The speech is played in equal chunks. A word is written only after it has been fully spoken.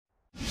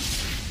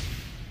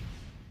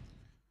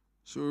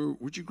So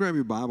would you grab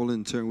your Bible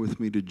and turn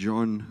with me to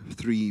John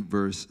 3,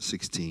 verse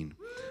 16.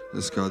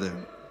 Let's go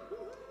there.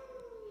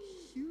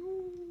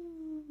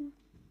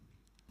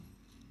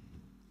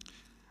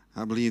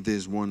 I believe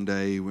there's one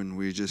day when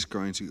we're just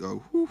going to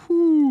go,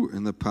 whoo-hoo,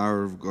 and the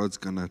power of God's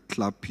going to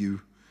clap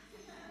you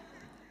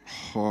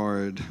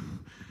hard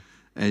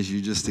as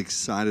you're just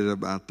excited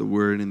about the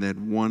word. And that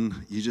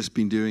one, you've just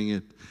been doing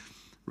it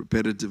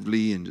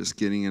repetitively and just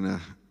getting in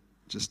a,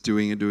 just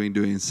doing,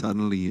 and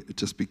suddenly it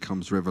just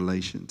becomes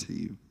revelation to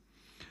you.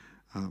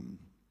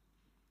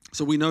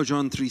 So we know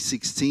John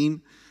 3:16.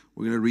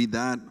 We're going to read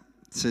that.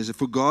 It says,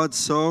 for God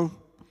so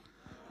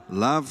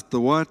loved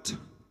the what?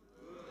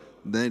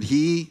 That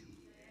he,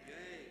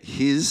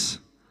 his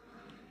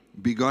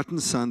begotten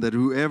Son, that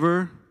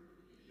whoever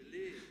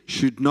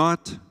should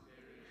not,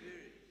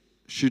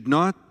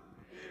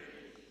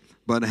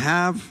 but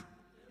have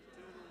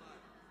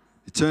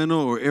eternal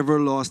or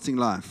everlasting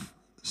life.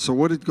 So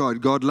what did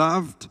God? God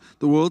loved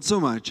the world so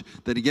much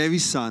that he gave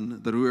his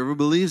Son, that whoever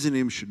believes in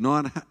him should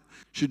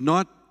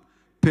not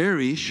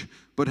perish,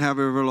 but have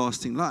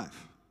everlasting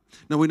life.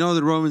 Now we know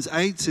that Romans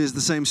 8 says the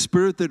same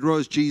Spirit that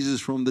rose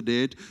Jesus from the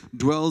dead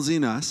dwells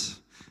in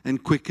us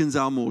and quickens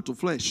our mortal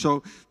flesh.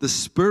 So the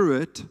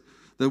Spirit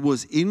that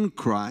was in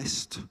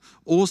Christ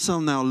also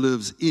now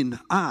lives in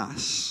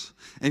us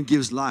and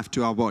gives life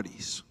to our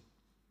bodies.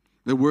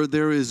 The word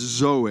there is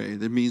Zoe,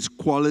 that means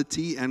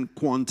quality and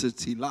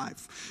quantity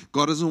life.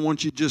 God doesn't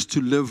want you just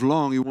to live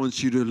long, he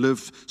wants you to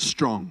live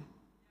strong.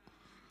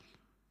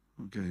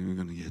 Okay, we're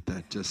going to get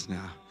that just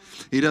now.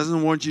 He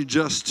doesn't want you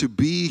just to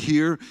be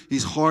here.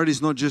 His heart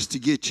is not just to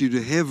get you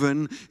to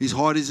heaven. His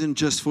heart isn't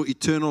just for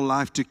eternal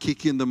life to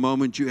kick in the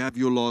moment you have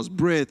your last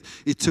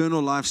breath.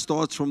 Eternal life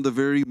starts from the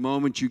very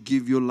moment you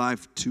give your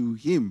life to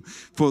him.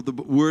 For the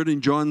word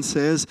in John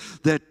says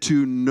that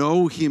to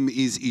know him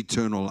is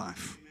eternal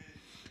life.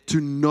 To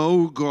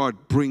know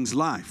God brings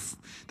life.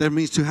 That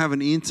means to have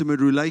an intimate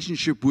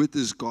relationship with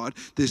this God.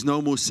 There's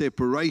no more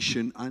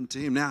separation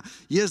unto him. Now,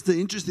 here's the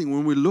interesting,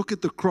 when we look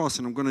at the cross,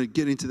 and I'm going to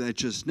get into that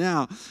just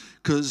now,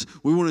 because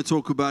we want to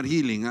talk about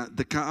healing.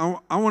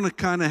 I want to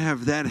kind of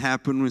have that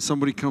happen when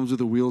somebody comes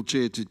with a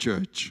wheelchair to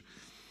church.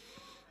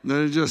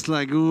 They're just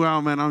like, wow,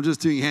 man, I'm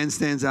just doing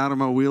handstands out of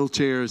my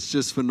wheelchair. It's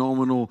just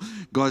phenomenal.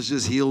 God's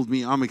just healed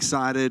me. I'm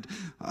excited.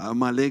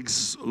 My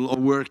legs are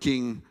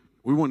working.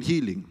 We want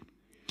healing.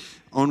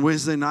 On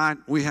Wednesday night,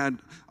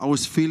 I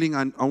was feeling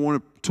I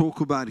want to talk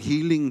about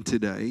healing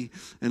today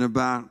and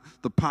about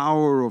the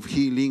power of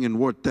healing and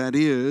what that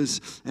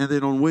is. And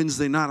then on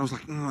Wednesday night, I was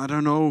like, I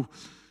don't know,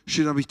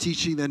 should I be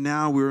teaching that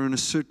now? We're in a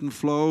certain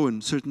flow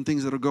and certain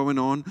things that are going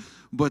on.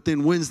 But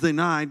then Wednesday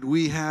night,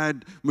 we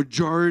had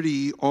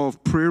majority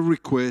of prayer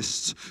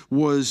requests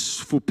was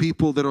for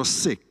people that are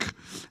sick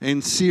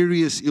and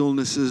serious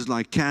illnesses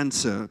like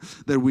cancer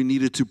that we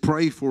needed to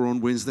pray for on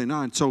Wednesday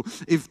night. So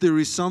if there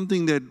is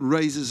something that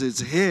raises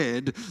its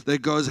head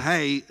that goes,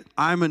 hey,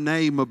 I'm a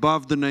name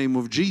above the name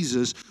of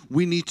Jesus,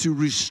 we need to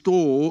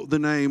restore the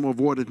name of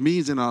what it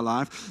means in our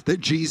life, that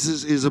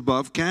Jesus is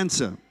above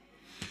cancer.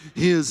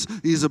 He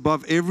is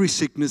above every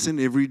sickness and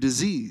every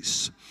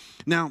disease.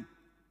 Now,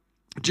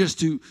 just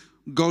to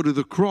go to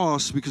the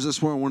cross, because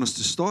that's where I want us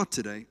to start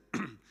today,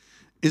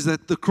 is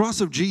that the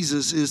cross of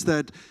Jesus is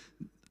that,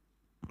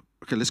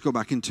 okay, let's go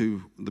back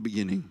into the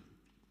beginning.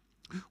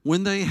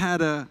 When they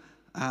had a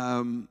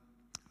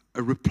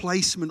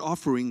replacement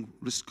offering,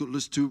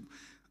 let's to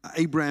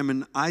Abraham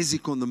and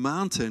Isaac on the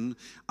mountain.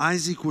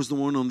 Isaac was the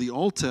one on the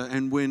altar,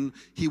 and when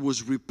he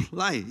was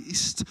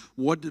replaced,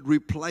 what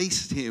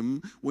replaced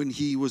him when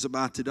he was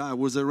about to die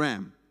was a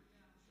ram.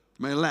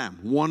 A lamb.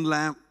 One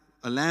lamb,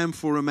 a lamb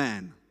for a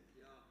man.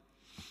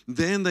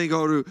 Then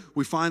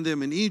we find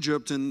them in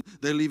Egypt, and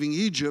they're leaving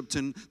Egypt,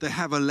 and they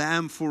have a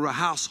lamb for a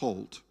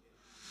household.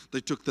 They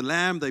took the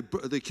lamb,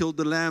 they killed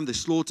the lamb, they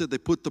slaughtered, they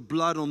put the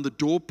blood on the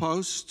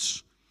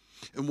doorposts.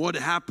 And what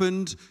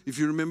happened, if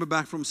you remember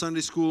back from Sunday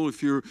school,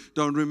 if you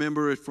don't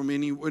remember it from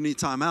any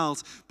time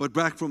else, but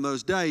back from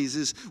those days,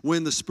 is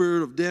when the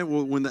spirit of death,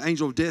 or when the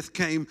angel of death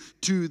came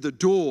to the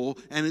door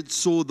and it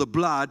saw the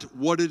blood,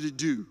 what did it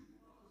do?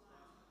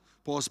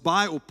 Pass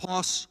by or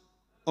pass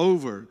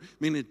over.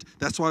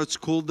 That's why it's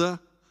called the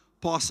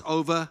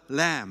Passover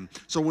lamb.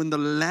 So when the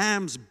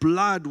lamb's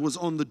blood was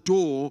on the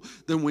door,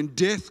 then when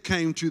death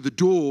came to the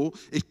door,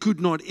 it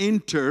could not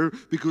enter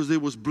because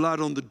there was blood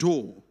on the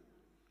door.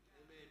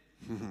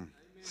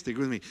 Stick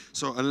with me.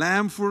 So a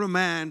lamb for a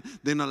man,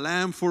 then a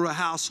lamb for a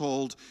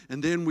household,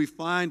 and then we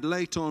find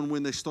later on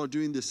when they start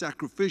doing the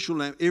sacrificial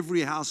lamb,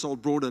 every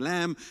household brought a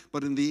lamb,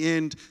 but in the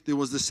end there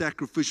was the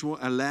sacrificial,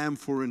 a lamb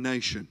for a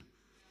nation.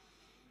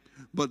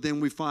 But then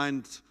we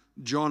find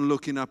John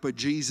looking up at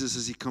Jesus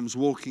as he comes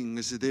walking,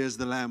 and says, there's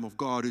the Lamb of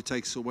God who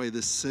takes away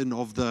the sin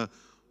of the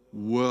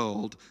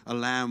world, a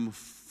lamb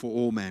for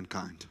all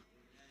mankind.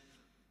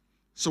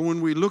 So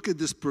when we look at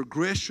this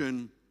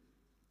progression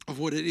of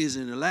what it is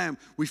in a lamb,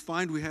 we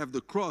find we have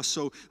the cross.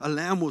 So a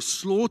lamb was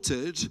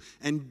slaughtered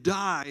and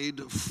died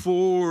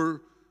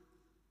for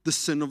the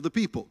sin of the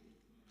people.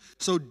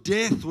 So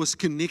death was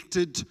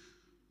connected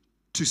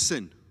to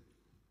sin.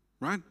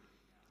 right?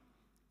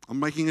 I'm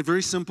making it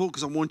very simple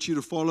because I want you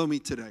to follow me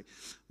today.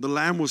 The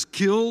lamb was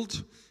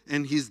killed,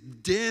 and his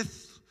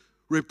death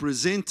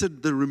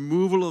represented the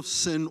removal of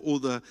sin or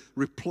the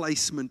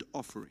replacement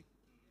offering.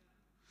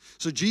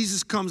 So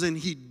Jesus comes and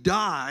he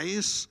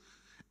dies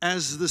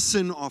as the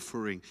sin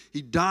offering.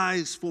 He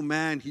dies for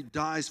man. He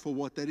dies for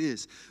what that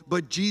is.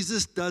 But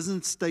Jesus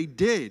doesn't stay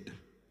dead.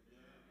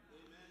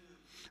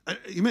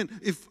 Amen.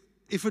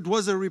 If it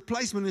was a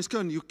replacement, it's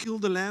gone. You kill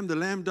the lamb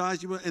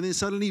dies, and then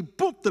suddenly,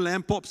 boom, the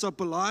lamb pops up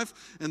alive,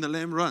 and the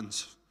lamb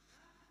runs.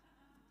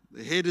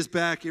 The head is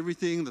back,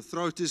 everything, the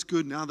throat is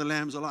good, now the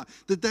lamb's alive.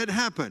 Did that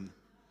happen?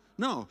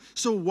 No.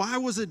 So why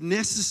was it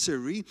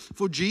necessary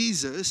for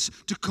Jesus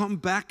to come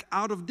back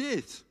out of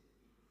death?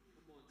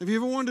 Have you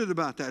ever wondered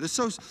about that? It's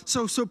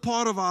so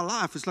part of our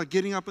life. It's like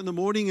getting up in the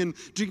morning and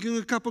drinking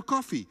a cup of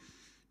coffee.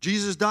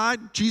 Jesus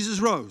died,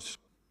 Jesus rose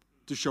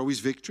to show his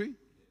victory.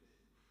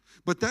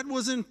 But that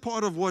wasn't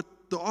part of what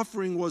the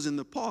offering was in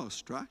the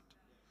past, right?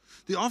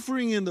 The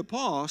offering in the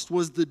past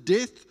was the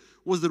death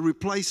was the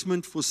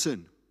replacement for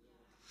sin.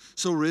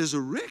 So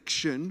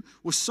resurrection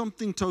was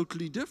something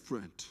totally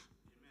different.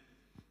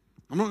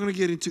 I'm not going to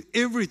get into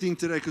everything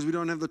today because we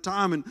don't have the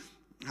time, and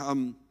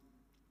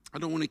I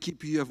don't want to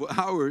keep you here for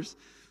hours.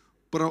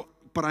 But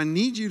I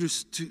need you to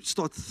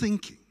start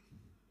thinking.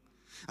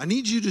 I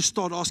need you to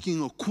start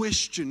asking a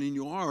question in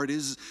your heart,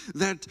 is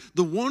that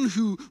the one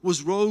who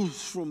was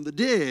rose from the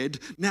dead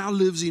now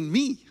lives in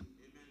me.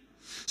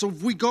 So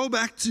if we go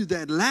back to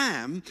that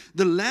lamb,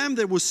 the lamb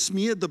that was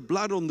smeared the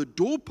blood on the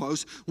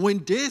doorpost, when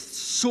death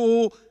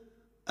saw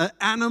an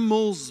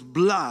animal's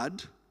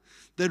blood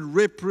that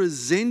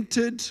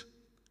represented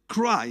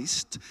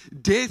Christ,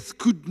 death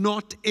could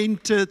not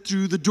enter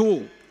through the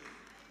door.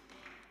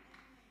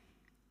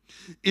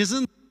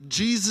 Isn't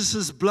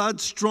Jesus'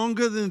 blood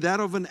stronger than that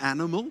of an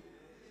animal?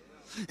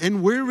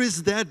 And where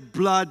is that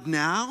blood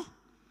now?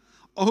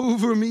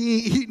 Over me,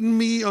 eating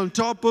me, on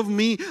top of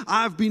me.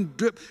 I've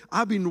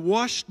been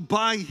washed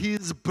by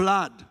his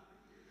blood.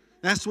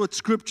 That's what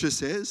Scripture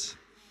says.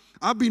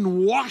 I've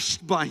been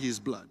washed by his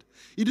blood.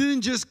 He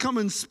didn't just come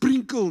and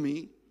sprinkle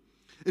me.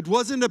 It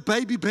wasn't a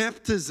baby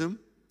baptism.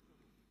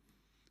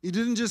 He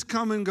didn't just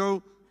come and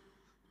go,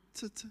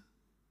 ta-ta.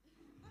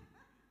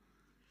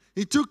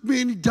 He took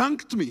me and he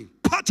dunked me.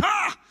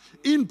 Pata!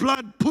 In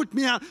blood, put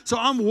me out. So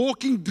I'm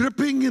walking,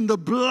 dripping in the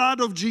blood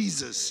of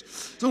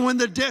Jesus. So when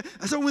the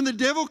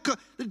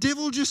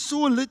devil just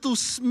saw a little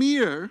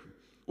smear,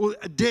 or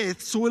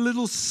death saw a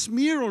little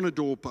smear on a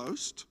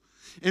doorpost,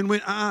 and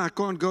went, I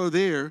can't go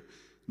there.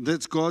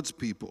 That's God's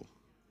people.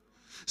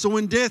 So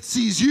when death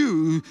sees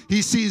you,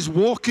 he sees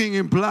walking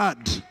in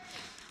blood.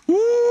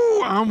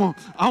 Ooh,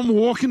 I'm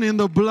walking in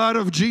the blood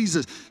of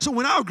Jesus. So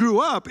when I grew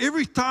up,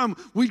 every time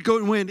we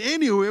went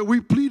anywhere,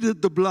 we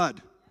pleaded the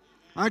blood.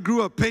 I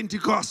grew up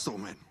Pentecostal,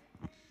 man.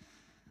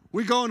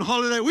 We go on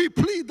holiday, we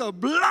plead the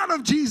blood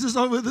of Jesus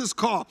over this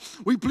car.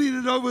 We plead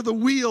it over the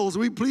wheels.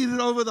 We plead it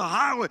over the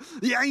highway.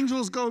 The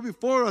angels go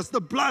before us. The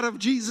blood of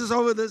Jesus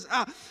over this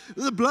house.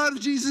 The blood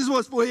of Jesus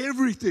was for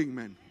everything,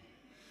 man.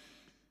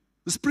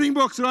 The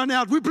Springboks run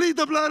out. We plead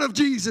the blood of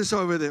Jesus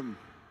over them.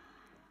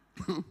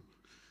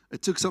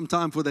 It took some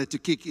time for that to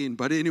kick in,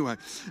 but anyway.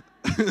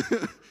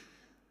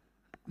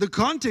 The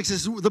context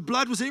is the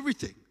blood was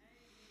everything.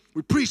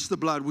 We preached the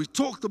blood, we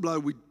talked the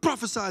blood, we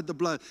prophesied the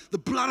blood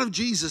of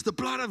Jesus, the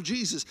blood of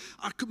Jesus.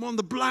 Come on,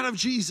 the blood of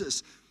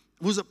Jesus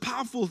was a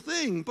powerful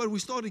thing, but we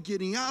started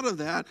getting out of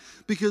that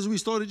because we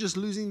started just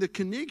losing the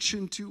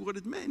connection to what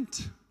it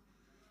meant.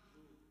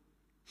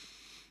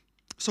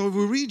 So if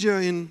we read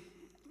here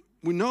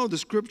we know the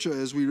scripture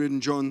as we read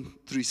in John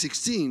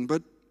 3:16,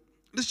 but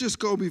let's just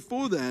go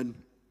before that.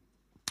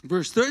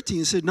 Verse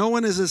 13 said, no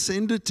one has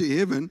ascended to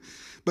heaven,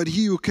 but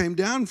he who came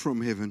down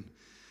from heaven.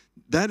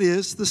 That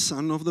is the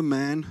Son of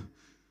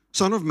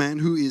Man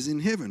who is in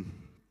heaven.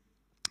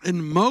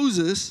 And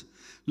Moses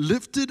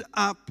lifted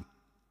up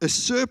a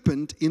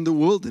serpent in the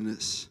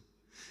wilderness.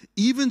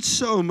 Even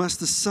so must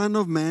the Son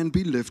of Man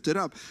be lifted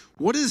up.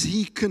 What does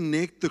he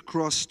connect the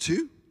cross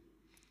to?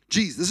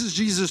 Jesus. This is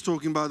Jesus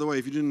talking, by the way,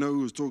 if you didn't know who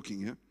was talking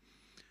here.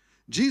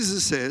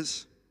 Jesus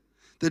says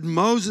that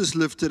Moses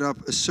lifted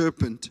up a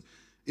serpent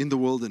in the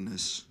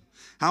wilderness.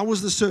 How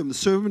was the serpent? The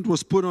serpent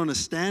was put on a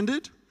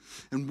standard.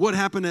 And what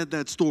happened at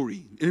that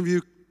story?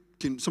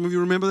 Some of you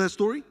remember that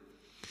story?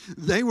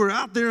 They were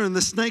out there and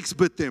the snakes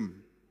bit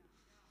them.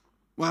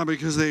 Why?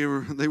 Because they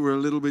were a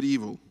little bit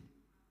evil.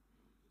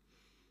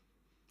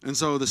 And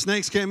so the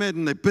snakes came in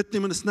and they bit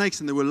them in the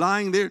snakes and they were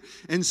lying there.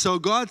 And so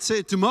God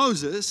said to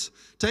Moses,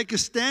 take a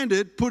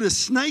standard, put a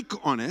snake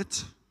on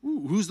it.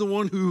 Ooh, who's the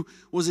one who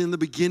was in the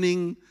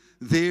beginning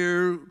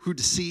there who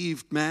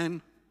deceived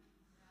man?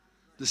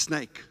 The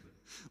snake.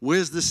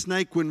 Where's the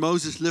snake when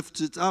Moses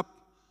lifts it up?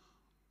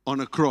 On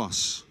a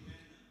cross.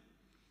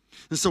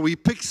 And so he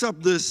picks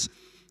up the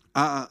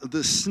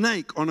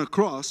snake on a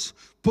cross,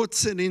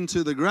 puts it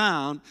into the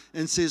ground,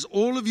 and says,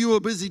 all of you are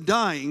busy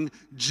dying,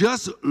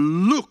 just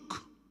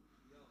look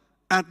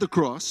at the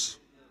cross,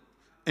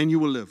 and you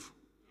will live.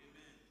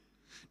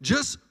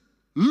 Just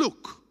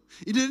look.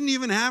 He didn't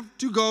even have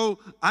to go,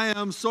 I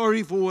am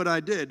sorry for what I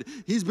did.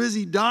 He's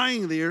busy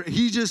dying there.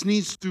 He just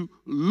needs to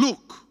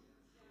look.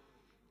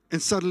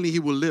 And suddenly he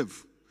will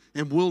live.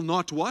 And will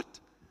not what?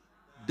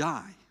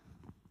 Die.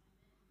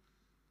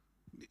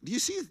 Do you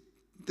see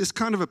this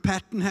kind of a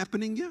pattern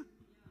happening here?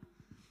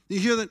 You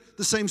hear that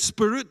the same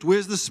Spirit?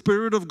 Where's the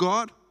Spirit of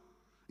God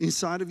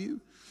inside of you?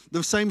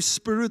 The same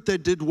Spirit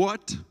that did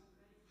what?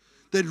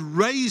 That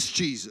raised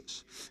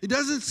Jesus. It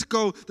doesn't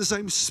go the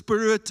same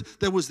Spirit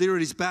that was there at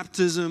his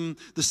baptism,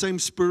 the same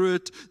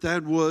Spirit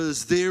that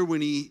was there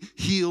when he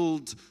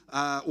healed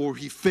or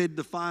he fed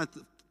the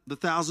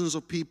thousands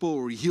of people,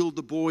 or he healed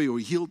the boy, or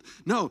he healed.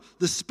 No,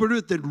 the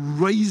Spirit that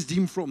raised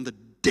him from the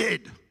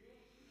dead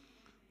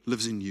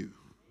lives in you.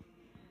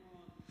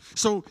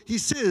 So he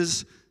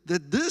says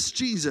that this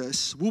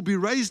Jesus will be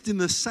raised in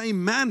the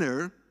same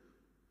manner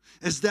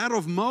as that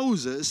of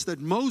Moses, that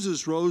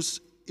Moses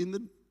rose in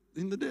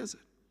the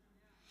desert.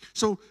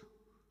 So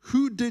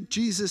who did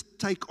Jesus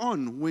take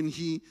on when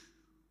he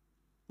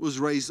was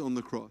raised on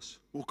the cross?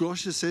 Well,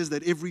 Colossians says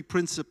that every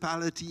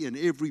principality and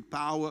every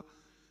power,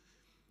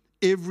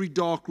 every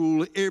dark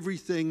ruler,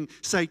 everything,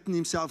 Satan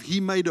himself, he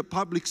made a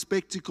public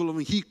spectacle of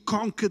him. He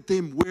conquered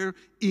them where?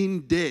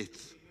 In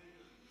death.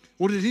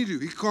 What did he do?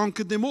 He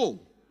conquered them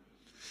all.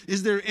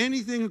 Is there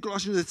anything in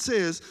Colossians that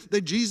says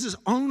that Jesus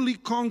only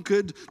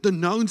conquered the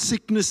known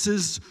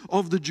sicknesses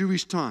of the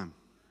Jewish time?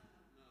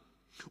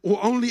 Or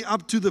only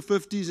up to the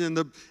 50s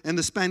and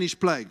the Spanish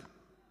plague?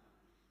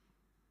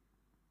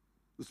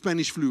 The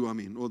Spanish flu,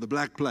 or the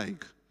Black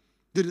Plague.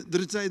 Did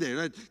it say there?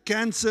 Right?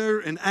 Cancer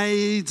and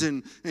AIDS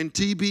and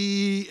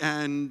TB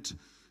and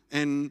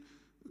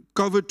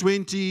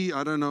COVID-20.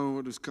 I don't know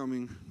what is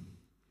coming.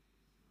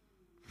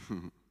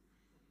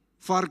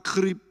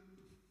 Varkgriep.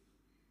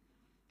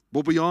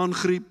 Bobbejaan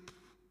griep.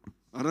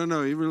 I don't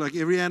know.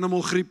 Every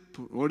animal griep.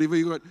 Whatever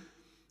you got.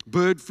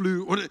 Bird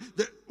flu.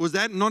 Was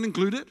that not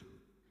included?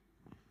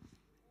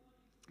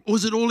 Or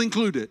was it all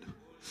included?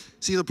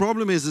 See, the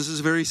problem is this is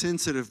very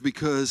sensitive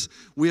because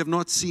we have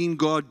not seen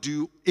God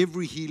do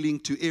every healing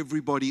to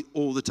everybody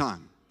all the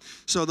time.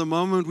 So the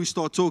moment we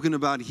start talking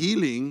about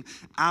healing,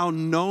 our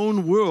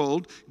known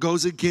world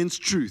goes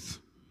against truth.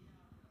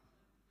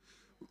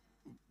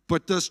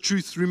 But does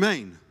truth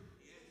remain?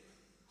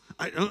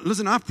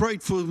 Listen, I've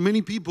prayed for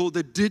many people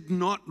that did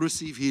not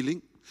receive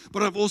healing,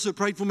 but I've also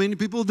prayed for many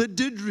people that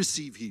did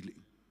receive healing.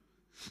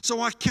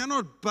 So I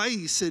cannot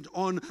base it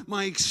on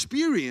my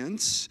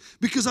experience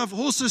because I've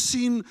also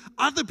seen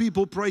other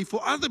people pray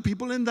for other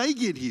people and they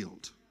get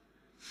healed.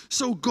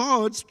 So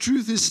God's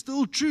truth is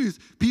still truth.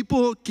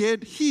 People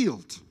get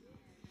healed.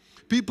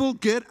 People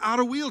get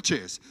out of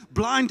wheelchairs.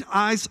 Blind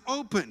eyes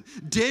open.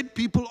 Dead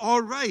people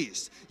are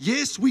raised.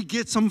 Yes, we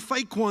get some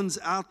fake ones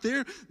out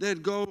there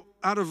that go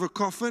out of a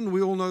coffin.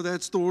 We all know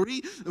that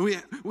story.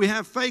 We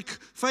have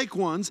fake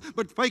ones,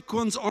 but fake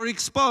ones are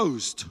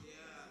exposed.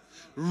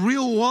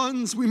 Real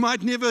ones we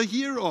might never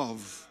hear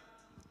of.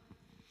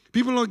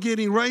 People are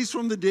getting raised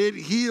from the dead,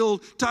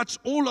 healed, touched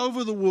all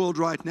over the world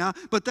right now,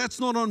 but that's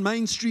not on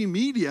mainstream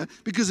media,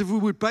 because if we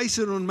would base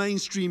it on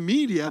mainstream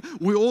media,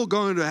 we're all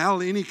going to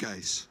hell in any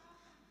case.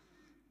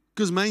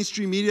 Because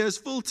mainstream media is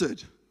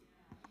filtered.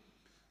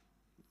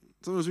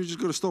 Sometimes we just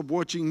got to stop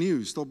watching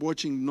news, stop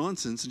watching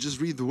nonsense, and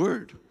just read the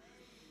Word.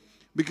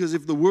 Because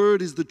if the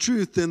Word is the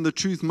truth, then the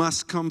truth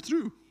must come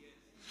through.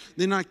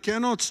 Then I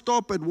cannot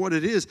stop at what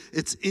it is.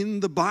 It's in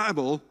the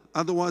Bible.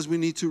 Otherwise, we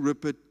need to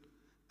rip it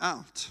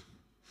out.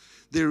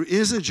 There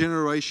is a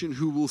generation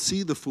who will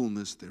see the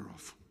fullness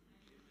thereof.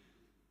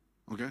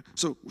 Okay?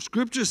 So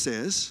Scripture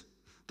says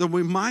that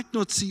we might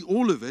not see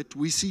all of it.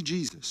 We see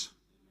Jesus.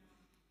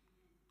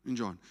 In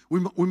John.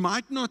 We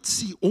might not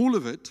see all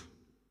of it,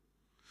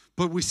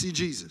 but we see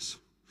Jesus.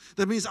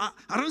 That means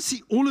I don't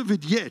see all of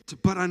it yet,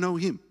 but I know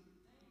Him.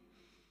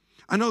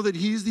 I know that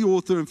He's the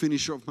author and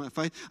finisher of my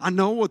faith. I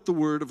know what the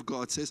Word of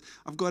God says.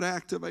 I've got to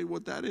activate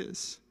what that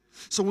is.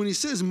 So when He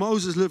says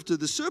Moses lifted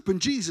the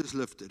serpent, Jesus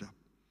lifted up.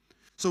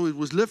 So it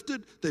was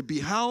lifted, they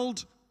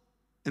beheld,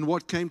 and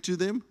what came to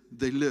them?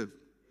 They lived.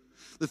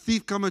 The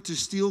thief cometh to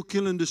steal,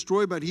 kill, and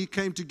destroy, but He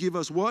came to give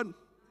us what?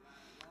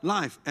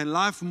 Life. And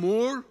life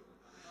more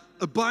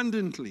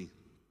abundantly.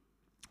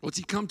 What's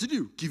He come to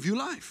do? Give you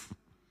life.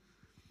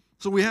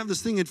 So we have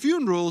this thing at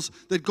funerals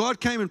that God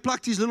came and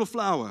plucked His little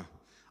flower.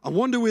 I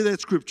wonder where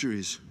that scripture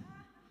is.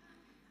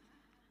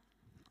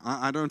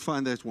 I don't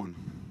find that one.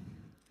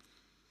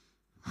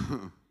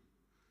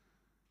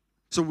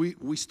 So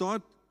we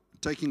start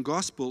taking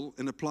gospel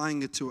and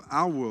applying it to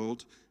our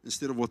world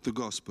instead of what the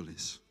gospel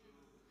is.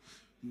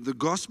 The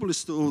gospel is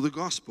still the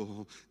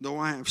gospel. Though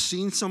I have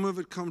seen some of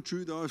it come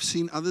true, though I've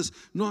seen others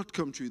not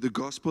come true, the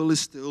gospel is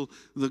still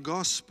the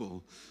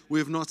gospel. We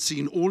have not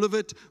seen all of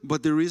it,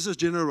 but there is a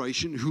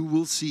generation who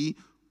will see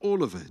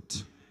all of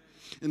it.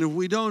 And if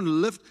we don't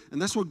lift,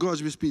 and that's what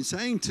God's just been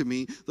saying to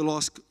me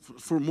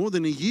for more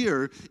than a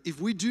year, if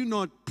we do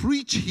not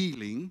preach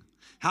healing,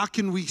 how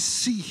can we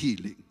see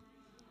healing?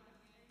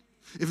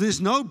 If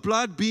there's no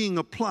blood being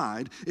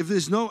applied, if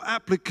there's no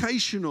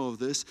application of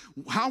this,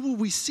 how will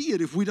we see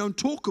it if we don't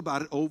talk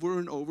about it over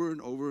and over and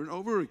over and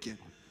over again?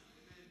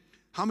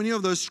 How many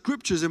of those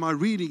scriptures am I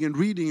reading and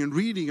reading and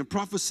reading and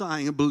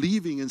prophesying and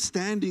believing and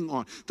standing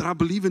on? That I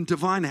believe in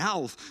divine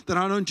health, that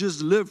I don't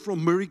just live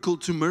from miracle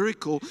to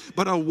miracle,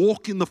 but I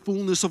walk in the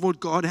fullness of what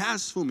God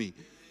has for me.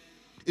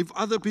 If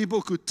other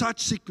people could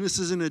touch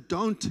sicknesses and it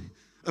don't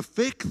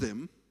affect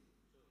them,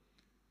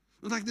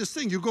 like this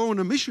thing, you go on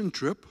a mission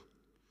trip,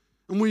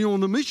 and when you're on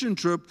the mission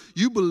trip,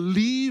 you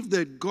believe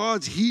that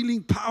God's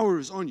healing power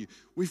is on you.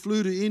 We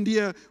flew to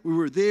India. We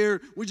were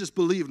there. We just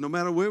believe no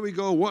matter where we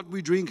go, what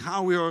we drink,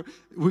 how we are,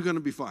 we're going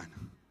to be fine.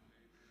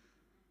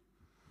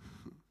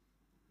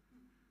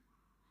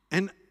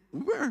 And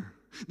where?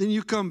 Then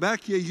you come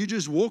back here, you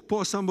just walk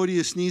past somebody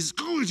who sneezes,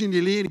 and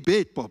you lay in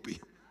bed,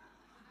 Poppy.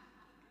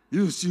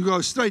 You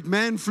go straight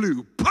man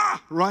flu,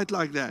 right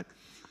like that.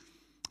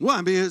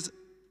 Why? Because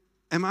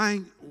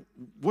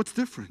what's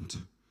different?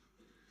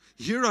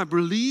 Here I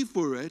believe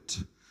for it.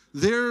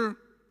 There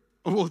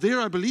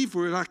I believe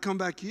for it. I come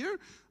back here.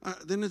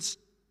 Then it's,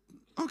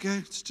 okay,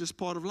 it's just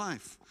part of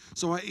life.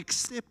 So I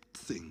accept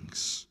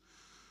things.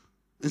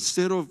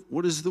 Instead of,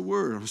 what is the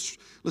word? I was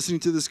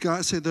listening to this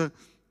guy say the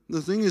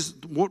thing is,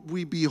 what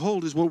we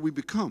behold is what we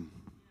become.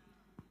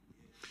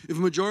 If a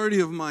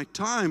majority of my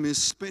time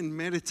is spent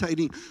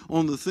meditating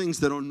on the things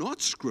that are not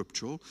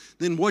scriptural,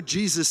 then what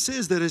Jesus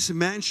says, that as a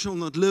man shall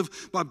not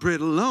live by bread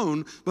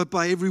alone, but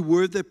by every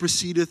word that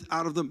proceedeth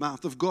out of the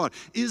mouth of God.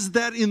 Is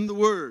that in the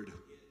word?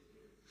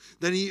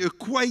 That he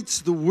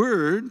equates the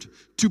word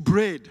to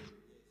bread.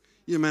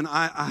 Yeah, man,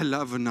 I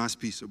love a nice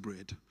piece of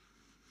bread.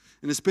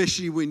 And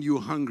especially when you're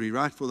hungry,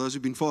 right? For those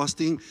who've been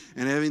fasting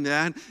and having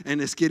that,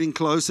 and it's getting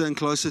closer and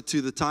closer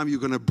to the time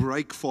you're going to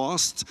break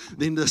fast,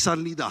 then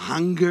suddenly the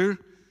hunger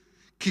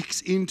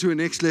kicks into a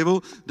next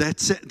level.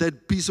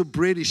 That piece of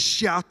bread is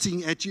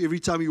shouting at you every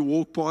time you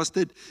walk past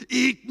it.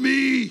 Eat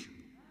me!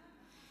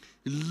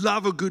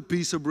 Love a good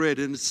piece of bread,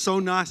 and it's so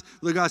nice.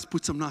 The guys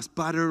put some nice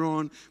butter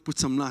on, put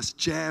some nice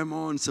jam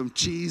on, some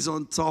cheese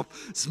on top,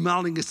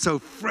 smelling it so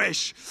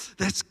fresh.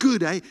 That's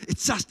good, eh?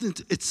 It's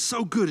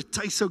so good. It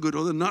tastes so good.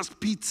 Or the nice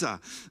pizza.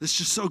 It's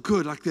just so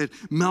good, like that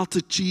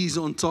melted cheese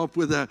on top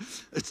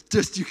it's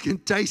just, you can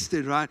taste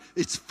it, right?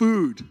 It's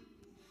food.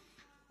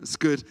 It's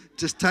good.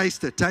 Just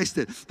taste it. Taste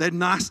it. That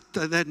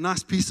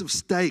nice piece of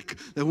steak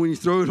that when you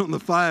throw it on the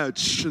fire,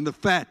 and the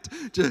fat,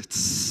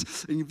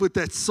 and you put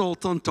that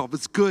salt on top.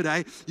 It's good,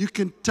 eh? You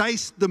can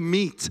taste the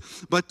meat.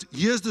 But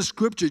here's the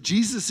scripture.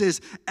 Jesus says,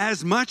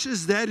 as much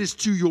as that is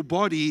to your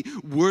body,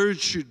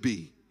 words should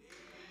be.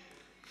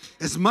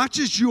 As much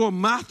as your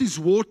mouth is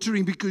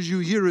watering because you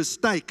hear a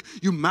steak,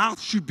 your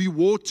mouth should be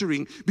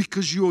watering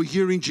because you are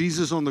hearing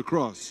Jesus on the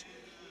cross.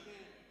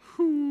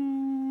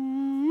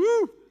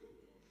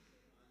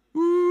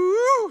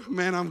 Woo,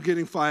 man, I'm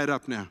getting fired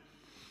up now.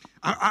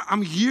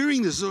 I'm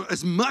hearing this. So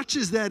as much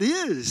as that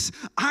is,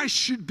 I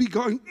should be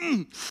going,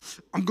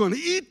 I'm going to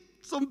eat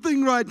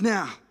something right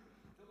now.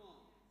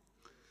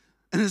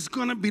 And it's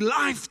going to be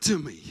life to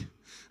me.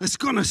 It's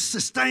going to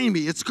sustain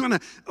me. It's going to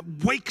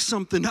wake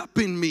something up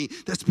in me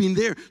that's been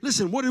there.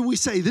 Listen, what did we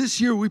say? This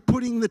year we're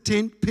putting the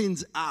tent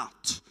pins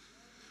out.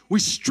 We're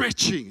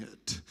stretching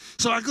it.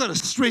 So I've got to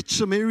stretch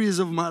some areas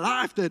of my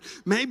life that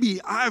maybe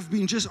I've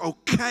been just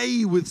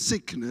okay with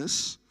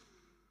sickness,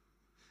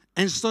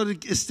 and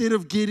instead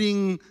of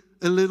getting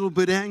a little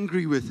bit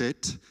angry with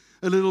it,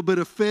 a little bit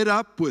of fed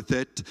up with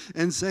it,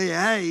 and say,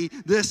 hey,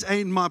 this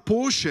ain't my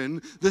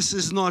portion, this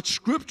is not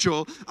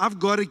scriptural, I've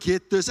got to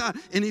get this out.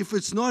 And if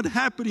it's not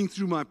happening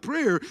through my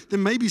prayer,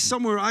 then maybe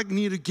somewhere I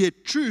need to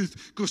get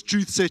truth, because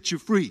truth sets you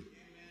free.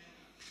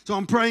 So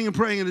I'm praying and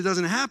praying and it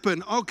doesn't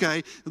happen.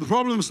 Okay, the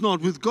problem's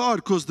not with God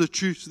because the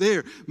truth's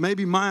there.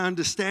 Maybe my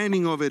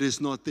understanding of it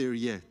is not there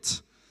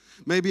yet.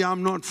 Maybe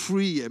I'm not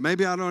free yet.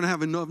 Maybe I don't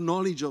have enough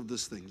knowledge of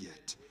this thing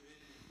yet.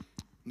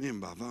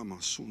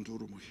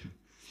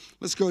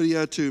 Let's go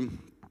here to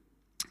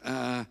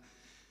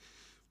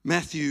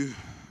Matthew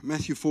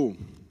 4.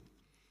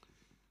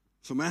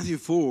 So Matthew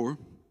 4.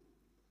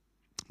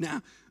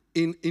 Now,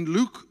 in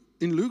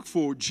Luke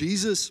 4,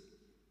 Jesus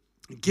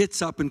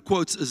gets up and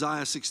quotes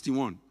Isaiah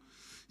 61.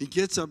 He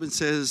gets up and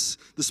says,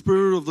 the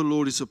Spirit of the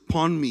Lord is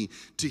upon me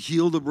to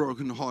heal the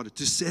brokenhearted,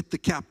 to set the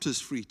captives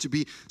free,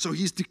 so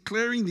he's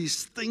declaring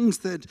these things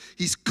that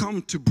he's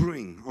come to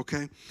bring,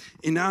 okay?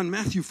 And now in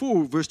Matthew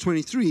 4, verse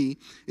 23,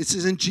 it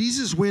says, and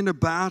Jesus went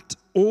about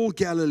all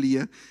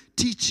Galilee,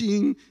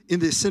 teaching in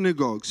their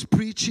synagogues,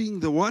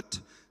 preaching the what?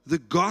 The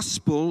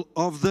gospel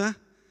of the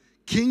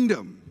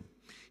kingdom,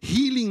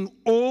 healing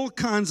all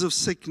kinds of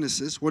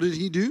sicknesses. What did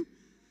he do?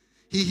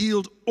 He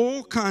healed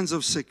all kinds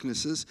of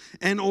sicknesses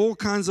and all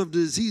kinds of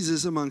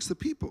diseases amongst the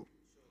people.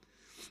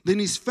 Then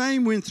his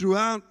fame went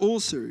throughout all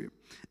Syria,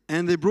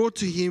 and they brought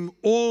to him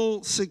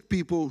all sick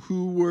people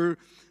who were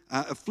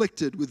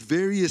afflicted with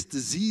various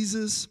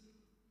diseases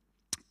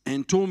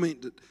and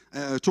torments,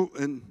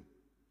 and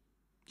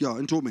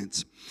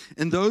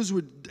those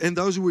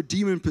who were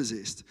demon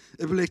possessed,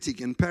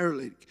 epileptic and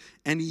paralytic,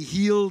 and he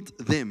healed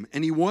them.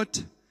 And he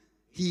what?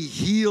 He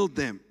healed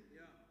them.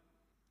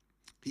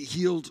 He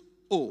healed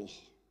all.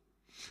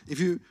 If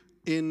you,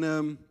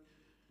 in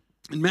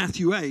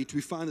Matthew 8,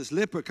 we find this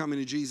leper coming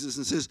to Jesus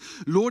and says,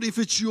 Lord, if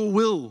it's your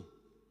will.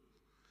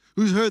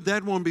 Who's heard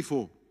that one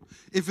before?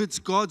 If it's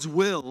God's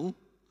will,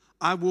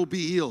 I will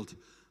be healed.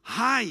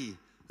 Hi,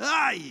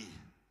 ay,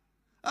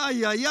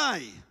 ay, ay,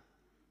 ay.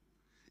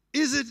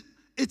 Is it?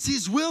 It's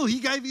His will. He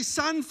gave His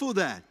Son for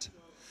that.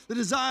 The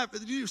desire,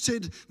 you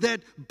said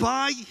that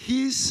by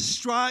His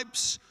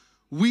stripes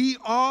we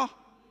are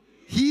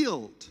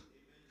healed.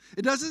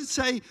 It doesn't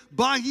say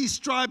by His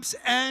stripes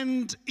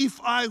and if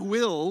I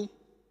will.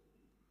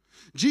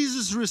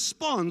 Jesus'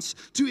 response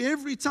to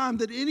every time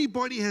that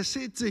anybody has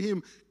said to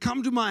Him,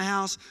 come to my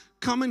house,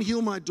 come and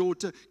heal my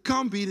daughter,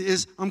 come be there,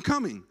 is, I'm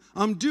coming,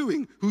 I'm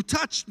doing. Who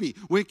touched me?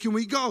 Where can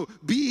we go?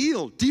 Be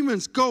healed.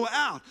 Demons, go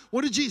out.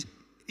 What did Jesus?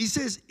 He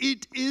says,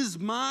 it is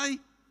my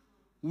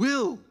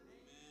will.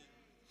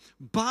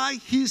 By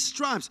His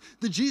stripes.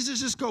 Did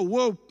Jesus just go,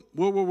 whoa,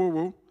 whoa, whoa, whoa,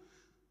 whoa.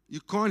 You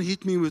can't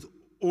hit me with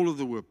all of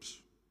the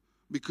whips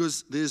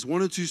because there's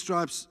one or two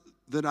stripes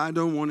that I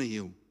don't want to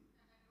heal.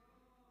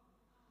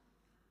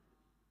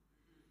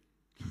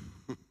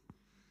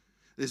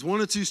 There's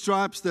one or two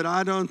stripes that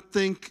I don't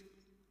think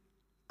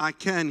I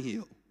can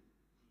heal.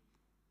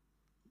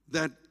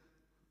 That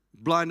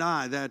blind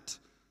eye, that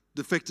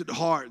defected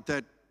heart,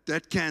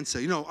 that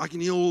cancer. You know, I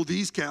can heal all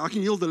these cancers. I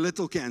can heal the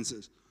little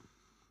cancers.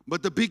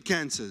 But the big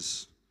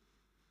cancers,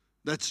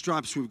 that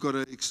stripes we've got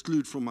to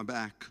exclude from my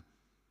back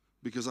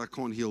because I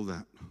can't heal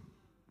that.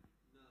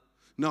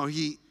 No,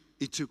 He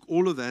took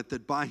all of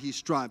that by His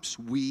stripes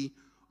we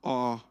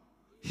are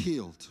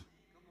healed.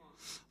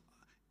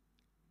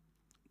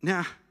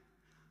 Now,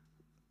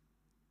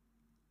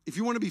 if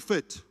you want to be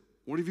fit,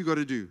 what have you got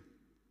to do?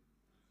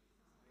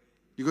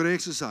 You got to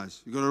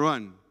exercise. You got to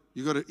run.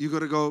 You got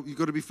to go. You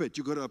got to be fit.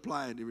 You got to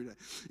apply it every day.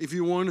 If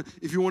you want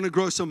to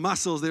grow some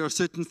muscles, there are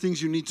certain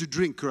things you need to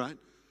drink, right?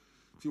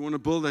 If you want to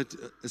build that,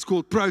 it's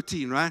called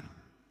protein, right?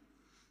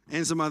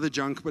 And some other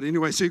junk, but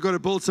anyway, so you got to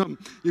build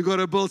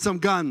some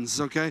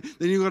guns, okay?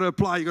 Then you got to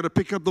apply, you got to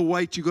pick up the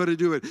weight, you got to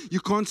do it. You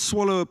can't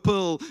swallow a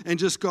pill and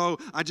just go,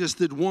 I just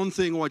did one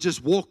thing, or I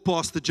just walked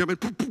past the gym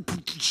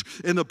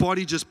and the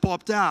body just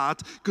popped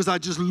out because I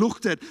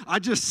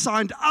just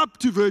signed up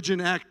to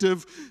Virgin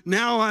Active.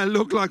 Now I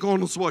look like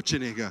Arnold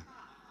Schwarzenegger.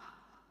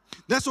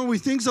 That's what we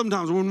think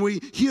sometimes. When we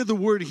hear the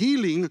word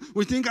healing,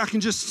 we think I can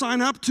just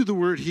sign up to the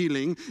word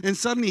healing, and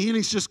suddenly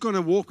healing's just going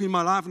to walk in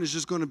my life and it's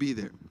just going to be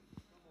there.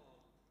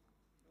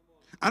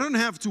 I don't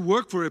have to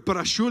work for it, but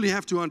I surely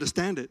have to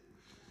understand it.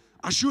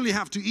 I surely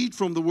have to eat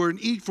from the Word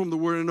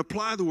and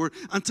apply the Word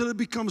until it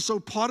becomes so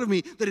part of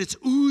me that it's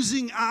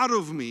oozing out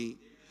of me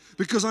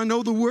because I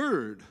know the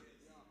Word.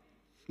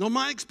 Not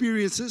my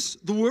experiences,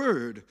 the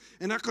Word.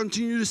 And I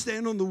continue to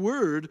stand on the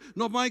Word,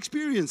 not my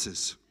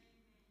experiences.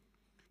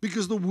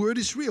 Because the Word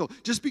is real.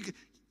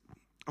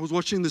 I was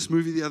watching this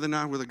movie the other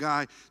night with a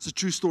guy. It's a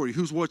true story.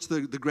 Who's watched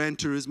the Gran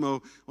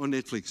Turismo on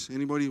Netflix?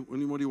 Anybody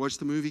watched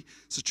the movie?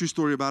 It's a true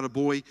story about a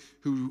boy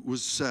who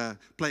was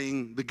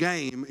playing the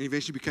game and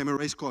eventually became a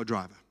race car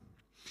driver.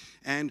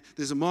 And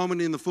there's a moment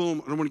in the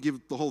film, I don't want to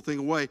give the whole thing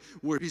away,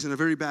 where he's in a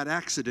very bad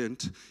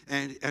accident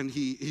and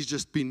he's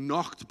just been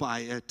knocked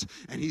by it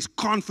and his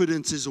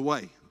confidence is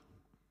away.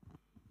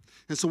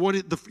 And so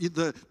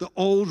the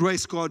old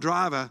race car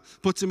driver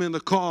puts him in the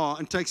car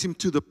and takes him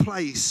to the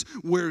place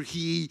where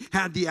he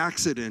had the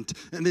accident.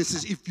 And then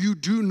says, if you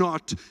do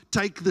not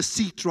take the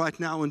seat right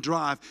now and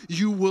drive,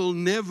 you will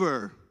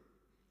never.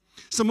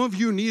 Some of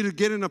you need to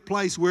get in a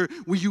place where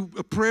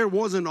a prayer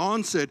wasn't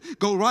answered.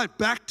 Go right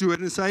back to it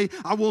and say,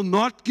 I will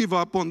not give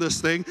up on this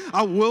thing.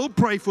 I will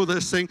pray for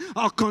this thing.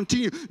 I'll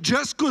continue.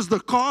 Just because the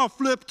car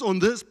flipped on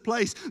this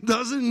place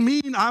doesn't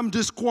mean I'm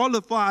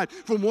disqualified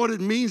from what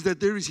it means that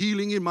there is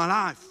healing in my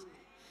life.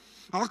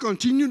 I'll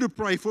continue to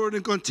pray for it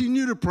and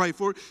continue to pray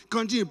for it.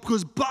 Continue,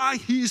 because by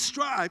His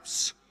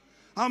stripes,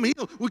 I'm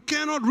healed. We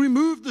cannot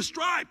remove the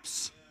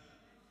stripes.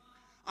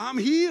 I'm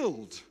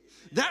healed.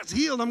 That's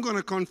healed. I'm going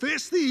to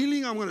confess the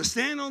healing. I'm going to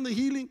stand on the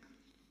healing.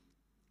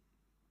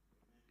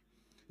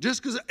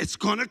 Just because it's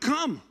going to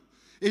come.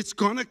 It's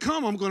going to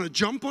come. I'm going to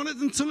jump on it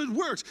until it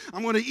works.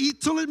 I'm going to eat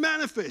till it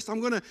manifests.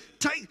 I'm going to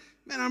take.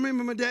 Man, I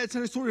remember my dad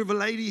telling a story of a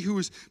lady who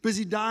was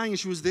busy dying. And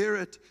she was there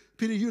at,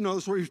 Peter, you know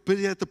the story. She was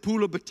busy at the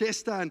pool of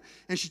Bethesda.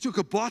 And she took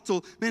a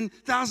bottle. Man,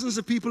 thousands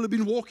of people have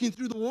been walking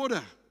through the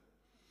water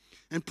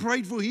and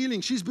prayed for healing.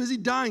 She's busy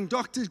dying.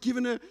 Doctor's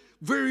given her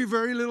very,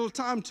 very little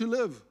time to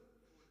live.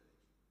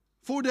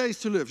 4 days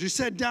to live. She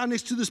sat down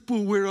next to this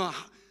pool where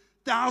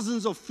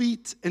thousands of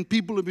feet and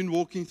people have been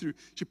walking through.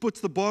 She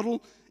puts the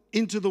bottle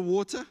into the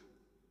water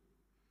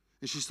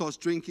and she starts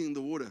drinking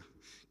the water.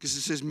 Because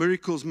it says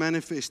miracles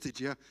manifested.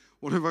 Yeah.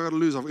 What have I got to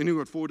lose? I've only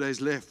got 4 days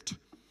left.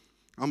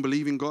 I'm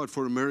believing God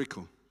for a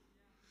miracle.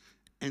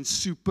 And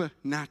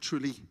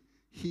supernaturally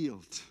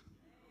healed.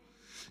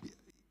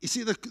 You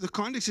see, the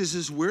context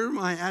is where am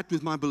I at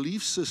with my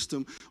belief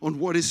system on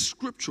what is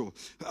scriptural?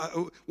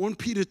 1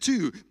 Peter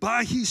 2,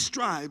 by His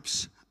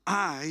stripes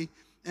I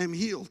am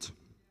healed.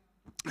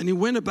 And he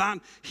went about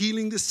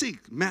healing the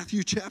sick.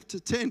 Matthew chapter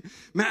 10.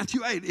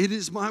 Matthew 8. It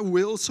is my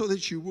will so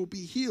that you will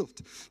be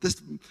healed.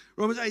 This,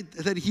 Romans 8,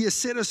 that he has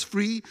set us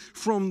free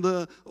from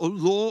the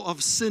law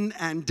of sin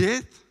and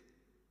death.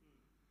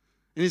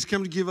 And he's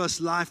come to give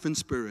us life and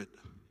spirit.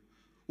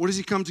 What does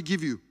he come to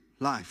give you?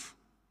 Life.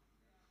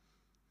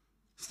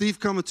 Thief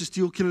cometh to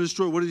steal, kill, and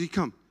destroy. What did he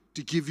come?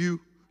 To give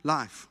you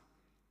life.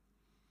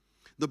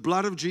 The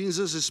blood of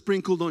Jesus is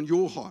sprinkled on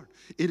your heart.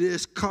 It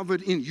is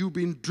covered in. You've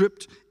been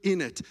dripped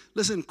in it.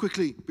 Listen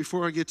quickly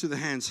before I get to the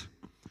hands.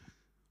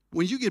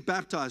 When you get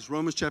baptized,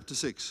 Romans chapter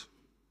 6,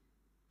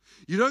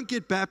 you don't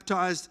get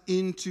baptized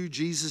into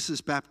Jesus'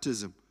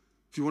 baptism.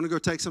 If you want to go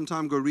take some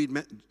time, go read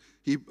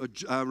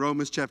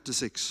Romans chapter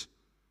 6.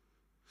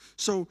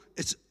 So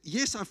it's,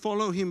 yes, I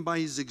follow him by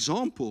his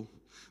example,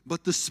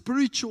 but the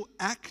spiritual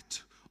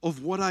act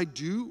of what I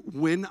do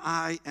when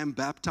I am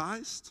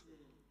baptized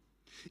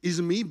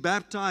is me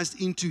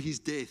baptized into his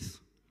death.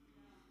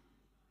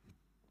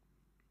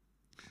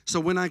 So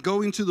when I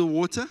go into the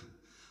water,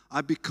 I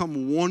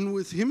become one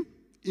with him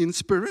in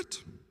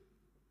spirit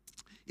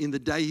in the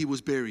day he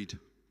was buried.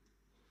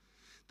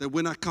 That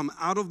when I come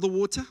out of the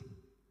water,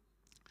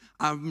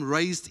 I'm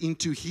raised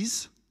into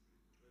his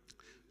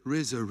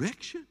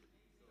resurrection.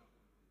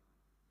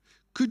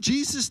 Could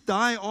Jesus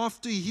die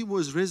after he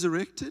was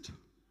resurrected?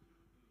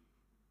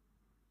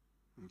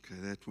 Okay,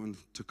 that one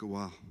took a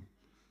while.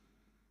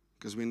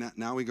 Because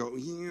now we go,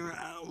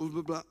 blah,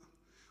 blah, blah.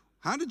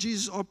 How did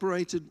Jesus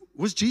operate?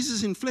 Was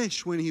Jesus in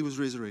flesh when he was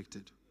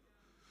resurrected?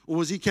 Or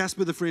was he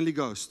Casper the Friendly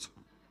Ghost?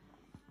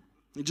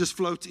 He just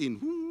floats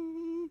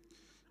in.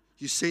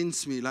 You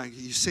sense me,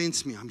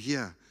 I'm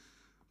here.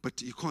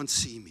 But you can't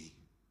see me.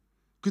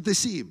 Could they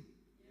see him?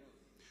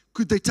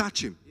 Could they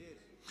touch him?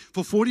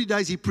 For 40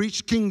 days he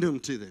preached kingdom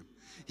to them.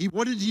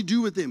 What did he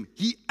do with them?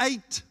 He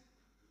ate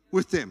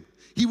with them.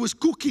 He was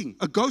cooking.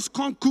 A ghost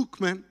can't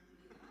cook, man.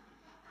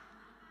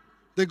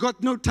 They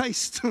got no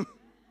taste.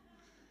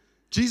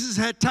 Jesus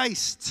had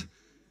taste.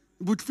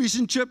 With fish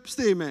and chips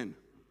there, man.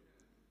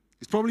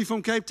 He's probably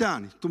from Cape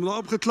Town. Toe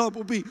daar opgeklap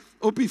op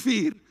die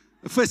vuur.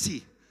 'n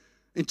Visie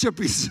en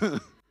chippies.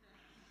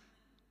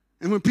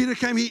 And when Peter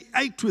came, he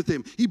ate with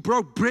them. He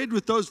broke bread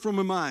with those from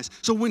Emmaus.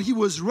 So when he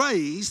was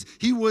raised,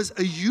 he was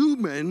a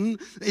human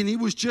and he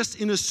was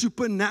just in a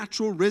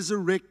supernatural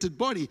resurrected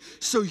body.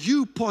 So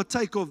you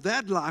partake of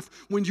that life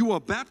when you are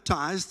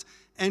baptized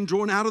and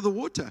drawn out of the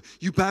water.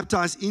 You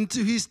baptize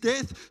into his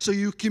death so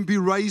you can be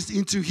raised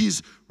into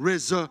his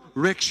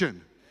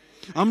resurrection.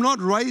 I'm not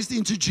raised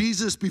into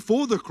Jesus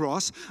before the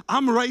cross.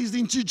 I'm raised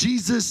into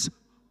Jesus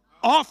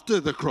after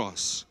the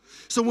cross.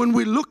 So when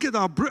we look at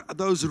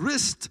those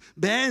wrist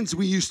bands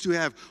we used to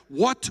have,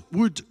 what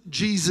would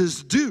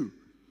Jesus do?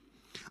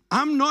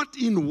 I'm not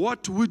in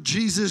what would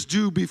Jesus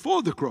do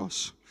before the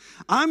cross.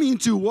 I'm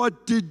into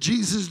what did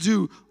Jesus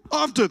do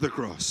after the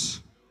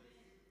cross.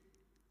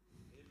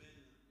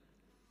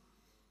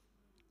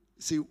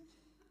 See,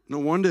 no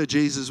wonder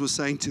Jesus was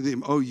saying to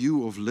them, oh,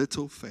 you of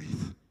little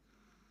faith.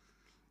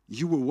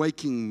 You were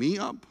waking me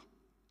up.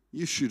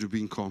 You should have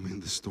been calm in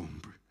the storm,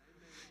 bro.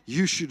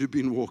 You should have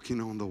been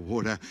walking on the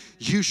water.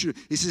 He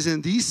says,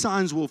 and these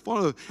signs will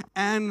follow,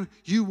 and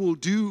you will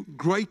do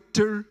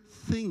greater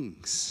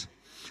things.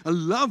 I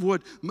love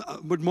what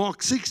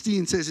Mark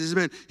 16 says. Is,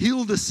 man,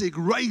 heal the sick,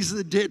 raise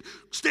the dead,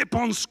 step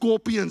on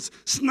scorpions,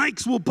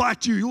 snakes will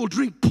bite you. You'll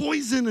drink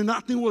poison and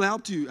nothing will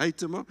help you. Hey,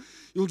 Timo,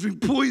 you'll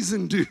drink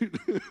poison, dude.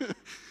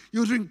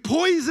 You'll drink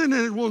poison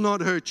and it will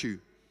not hurt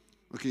you.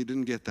 Okay, you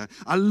didn't get that.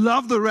 I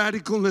love the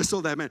radicalness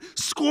of that, man.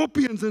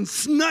 Scorpions and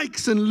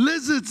snakes and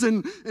lizards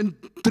and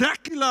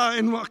Dracula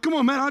and come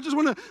on, man. I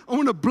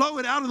want to blow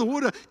it out of the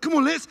water. Come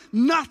on,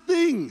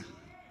 nothing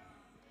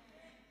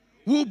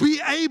will be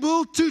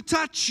able to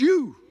touch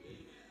you.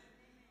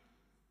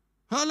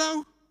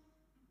 Hello?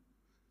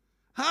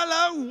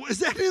 Hello? Is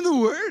that in the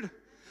Word?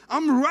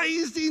 I'm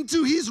raised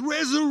into his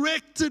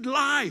resurrected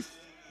life.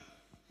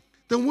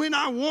 Then when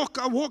I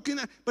walk in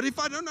that. But if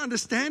I don't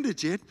understand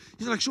it yet,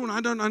 he's like, Shawn,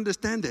 I don't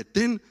understand that.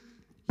 Then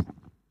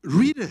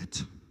read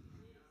it.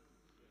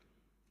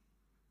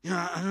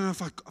 Yeah, I don't know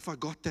if I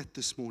got that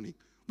this morning.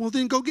 Well,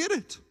 then go get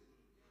it.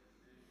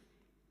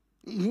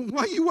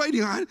 Why are you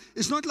waiting?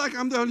 It's not like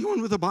I'm the only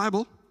one with a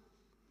Bible.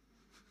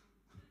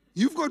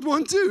 You've got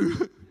one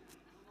too.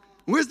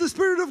 Where's the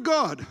Spirit of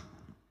God?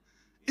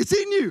 It's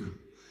in you.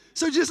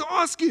 So just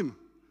ask him,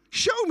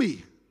 show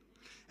me,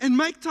 and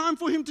make time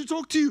for him to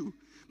talk to you.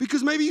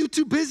 Because maybe you're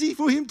too busy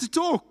for him to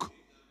talk.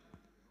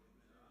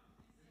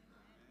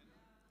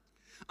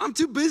 I'm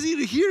too busy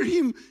to hear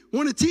him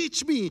want to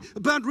teach me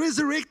about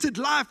resurrected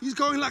life. He's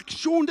going like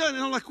Shawn done.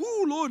 And I'm like,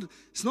 oh, Lord,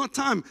 it's not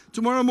time.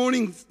 Tomorrow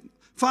morning,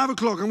 5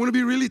 o'clock, I'm going to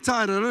be really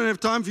tired. I don't have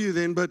time for you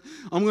then, but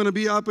I'm going to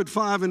be up at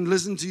 5 and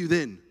listen to you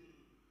then.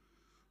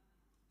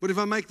 But if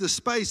I make the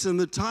space and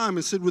the time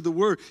and sit with the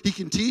Word, he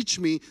can teach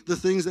me the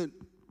things that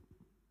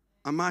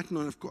I might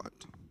not have got.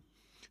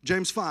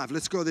 James 5,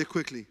 let's go there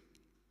quickly.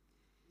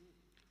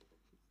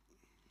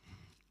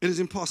 It is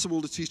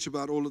impossible to teach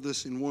about all of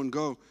this in one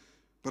go,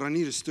 but I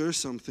need to stir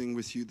something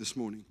with you this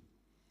morning.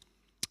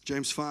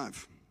 James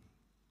 5.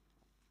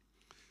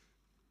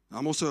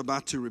 I'm also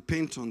about to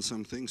repent on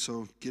something,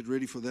 so get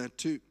ready for that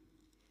too.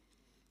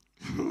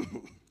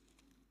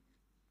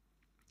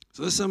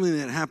 So this is something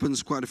that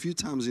happens quite a few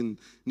times in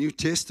New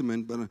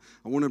Testament, but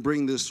I want to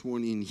bring this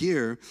one in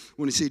here.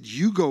 When he said,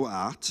 you go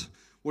out,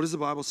 what does the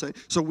Bible say?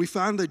 So we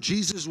found that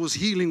Jesus was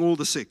healing all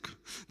the sick.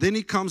 Then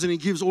he comes and he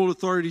gives all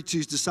authority to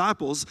his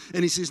disciples,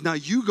 and he says, now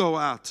you go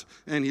out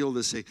and heal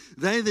the sick.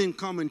 They then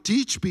come and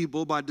teach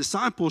people by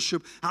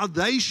discipleship how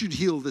they should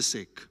heal the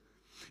sick.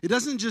 He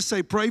doesn't just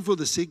say pray for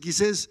the sick, he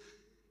says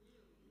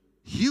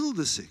heal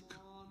the sick.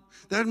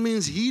 That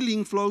means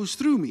healing flows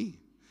through me.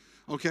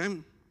 Okay?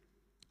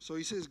 So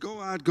he says,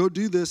 go out, go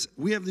do this.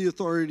 We have the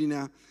authority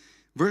now.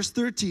 Verse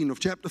 13 of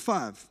chapter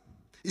 5.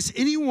 Is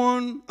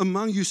anyone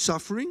among you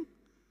suffering?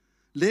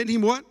 Let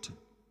him what?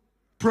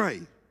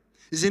 Pray.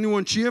 Is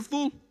anyone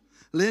cheerful?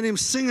 Let him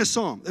sing a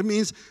psalm. That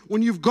means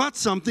when you've got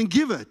something,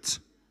 give it.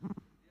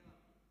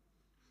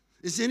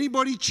 Is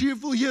anybody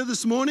cheerful here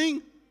this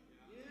morning?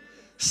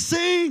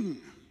 Sing.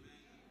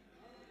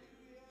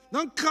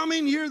 Don't come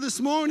in here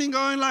this morning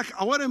going like,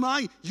 oh, what am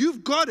I?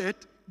 You've got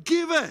it.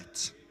 Give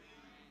it.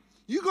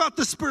 You got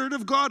the Spirit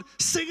of God.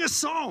 Sing a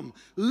psalm.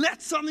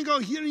 Let something go.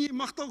 Hier, jy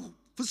mag toch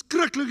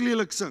verskriklik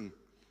lelik sing.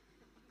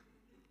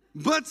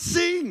 But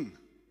sing.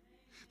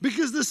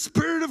 Because the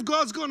Spirit of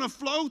God's going to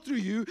flow through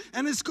you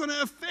and it's going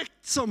to affect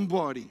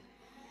somebody.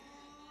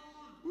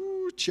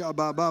 Ooh, cha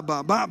ba ba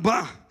ba ba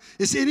ba.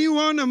 Is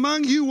anyone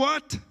among you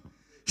what?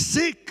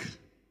 Sick.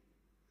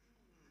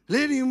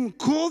 Let him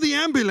call the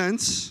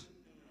ambulance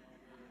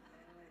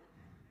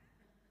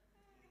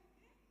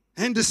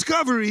and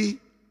Discovery.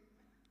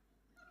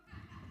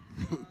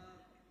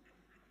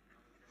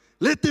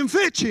 Let them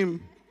fetch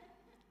him,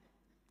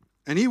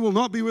 and he will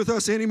not be with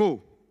us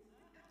anymore.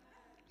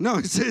 No,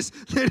 it says,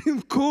 let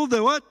him call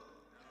the what?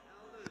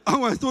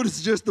 Oh, I thought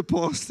it's just the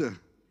pastor.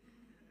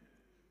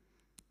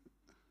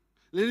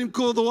 Let him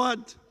call the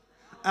what?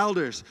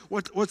 Elders.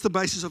 What's the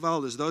basis of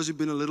elders? Those who've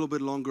been a little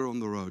bit longer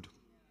on the road.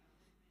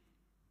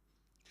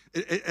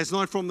 It's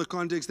not from the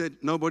context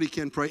that nobody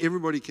can pray.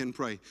 Everybody can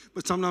pray.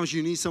 But sometimes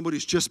you need somebody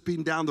who's just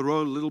been down the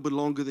road a little bit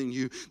longer than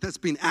you, that's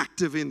been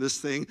active in this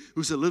thing,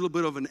 who's a little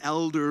bit of an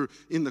elder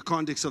in the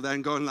context of that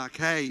and going like,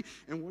 hey,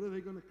 and what are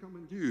they going to come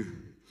and do?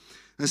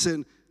 I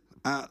said,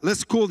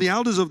 let's call the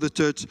elders of the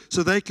church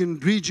so they can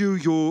read you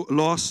your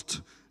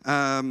last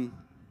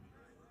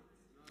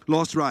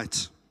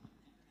rites.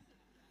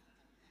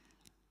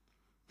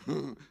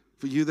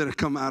 For you that have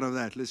come out of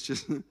that, let's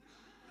just...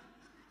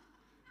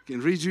 can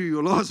read you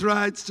your last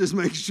rites. Just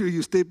make sure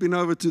you're stepping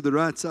over to the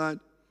right side.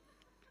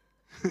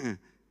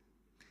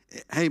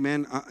 Hey,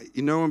 man,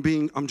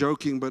 I'm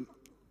joking, but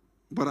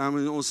I'm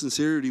in all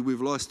sincerity.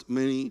 We've lost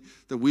many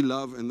that we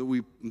love and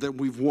that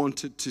we've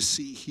wanted to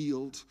see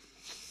healed.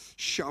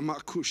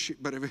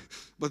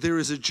 But there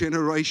is a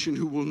generation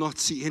who will not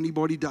see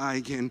anybody die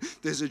again.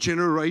 There's a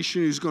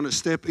generation who's going to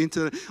step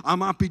into it. I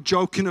might be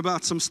joking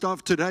about some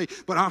stuff today,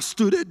 but I've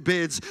stood at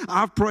beds.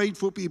 I've prayed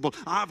for people.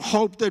 I've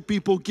hoped that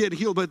people get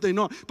healed, but they're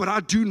not. But I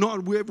do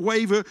not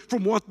waver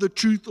from what the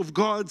truth of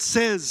God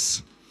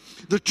says.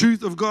 The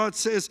truth of God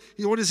says,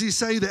 what does he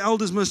say the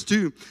elders must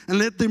do? And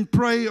let them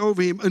pray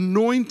over him,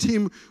 anoint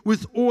him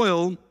with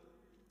oil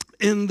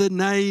in the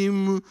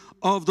name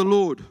of the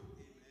Lord.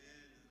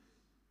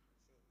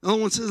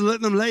 Another one says,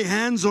 let them lay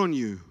hands on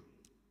you.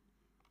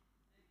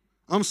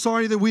 I'm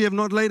sorry that we have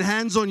not laid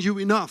hands on you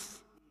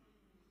enough.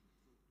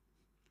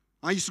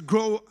 I used to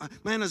grow,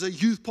 man, as a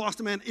youth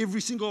pastor, man,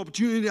 every single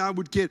opportunity I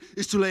would get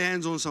is to lay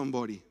hands on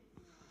somebody.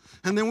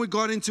 And then we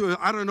got into,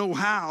 I don't know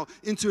how,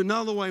 into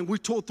another way, and we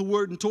taught the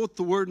word and taught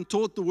the word and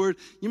taught the word.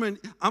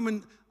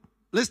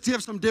 Let's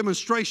have some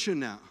demonstration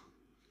now.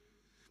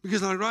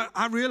 Because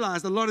I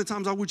realized a lot of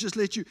times I would just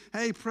let you,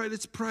 hey, pray,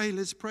 let's pray,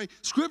 let's pray.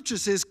 Scripture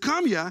says,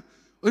 come here.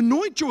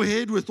 Anoint your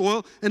head with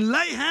oil and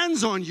lay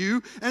hands on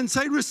you and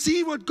say,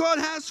 receive what God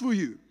has for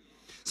you.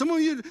 Some of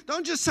you,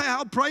 don't just say,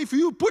 I'll pray for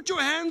you. Put your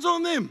hands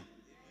on them.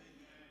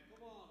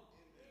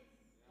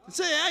 And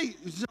say, hey,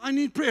 I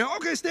need prayer.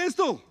 Okay, stand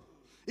still.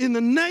 In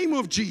the name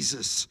of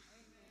Jesus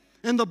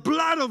and the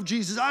blood of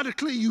Jesus, I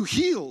declare you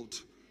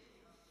healed.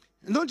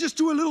 And don't just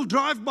do a little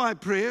drive-by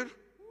prayer.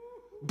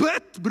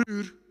 But,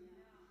 broer,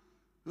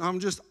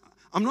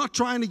 I'm not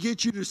trying to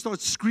get you to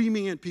start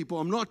screaming at people.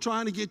 I'm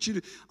trying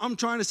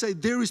to say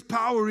there is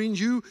power in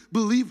you.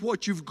 Believe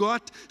what you've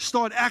got.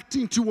 Start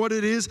acting to what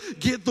it is.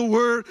 Get the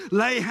word.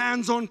 Lay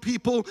hands on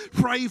people.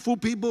 Pray for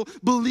people.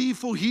 Believe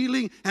for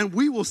healing. And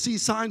we will see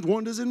signs,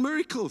 wonders, and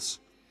miracles.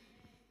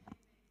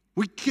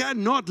 We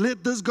cannot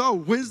let this go.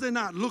 Wednesday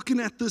night,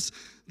 looking at this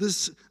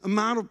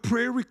amount of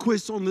prayer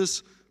requests on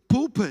this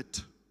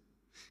pulpit.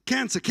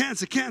 Cancer,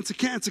 cancer, cancer,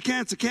 cancer,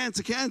 cancer,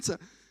 cancer, cancer.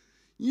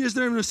 Years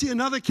later, I see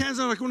another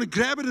cancer, I want to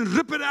grab it and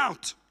rip it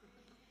out.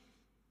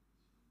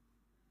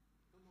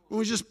 And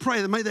we just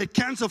pray that may that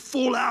cancer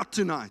fall out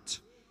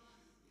tonight.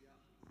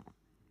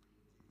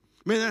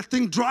 May that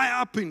thing dry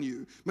up in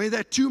you. May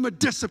that tumor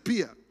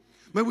disappear.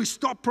 May we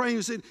stop praying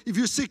and say, if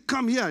you're sick,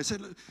 come here. I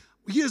said,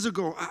 years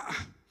ago,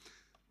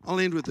 I'll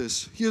end with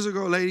this. Years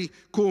ago, a lady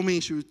called me.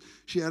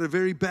 She had a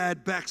very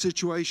bad back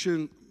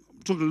situation.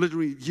 I'm talking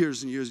literally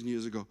years and years and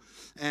years ago.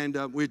 And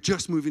we're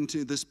just moving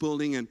to this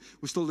building, and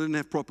we still didn't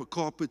have proper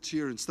carpets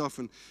here and stuff.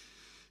 And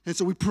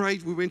so we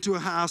prayed. We went to her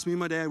house, me and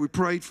my dad. We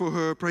prayed for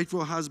her, prayed for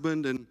her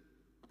husband, and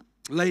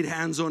laid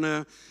hands on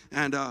her.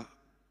 And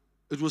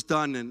it was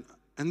done.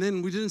 And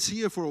then we didn't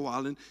see her for a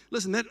while. And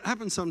listen, that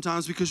happens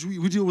sometimes because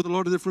we deal with a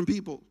lot of different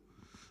people.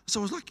 So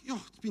I was like,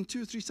 it's been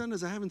 2 or 3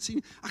 Sundays I haven't seen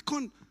you. I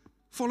can't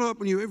follow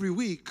up on you every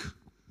week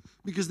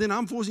because then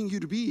I'm forcing you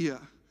to be here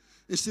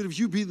instead of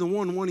you being the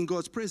one wanting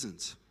God's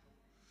presence.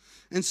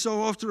 And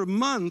so after a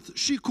month,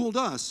 she called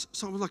us.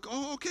 So I was like,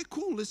 oh, okay,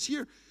 cool, let's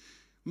hear.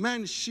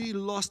 Man, she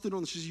lost it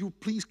on. She said, you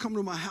please come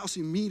to my house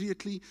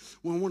immediately.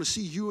 We want to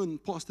see you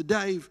and Pastor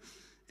Dave.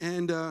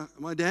 And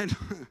my dad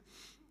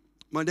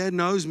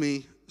knows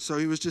me. So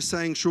he was just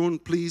saying, Shawn,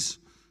 please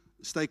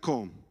stay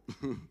calm.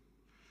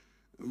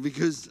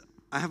 Because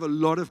I have a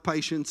lot of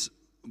patience,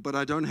 but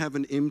I don't have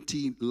an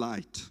empty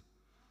light.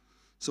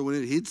 So when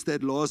it hits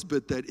that last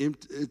bit,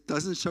 it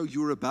doesn't show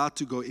you're about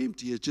to go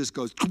empty. It just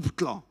goes,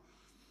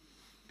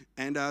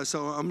 and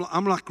so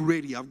I'm like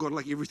ready. I've got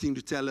like everything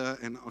to tell her,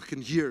 and I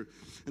can hear.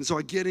 And so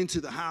I get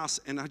into the house,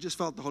 and I just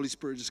felt the Holy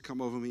Spirit just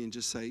come over me and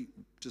just say,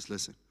 just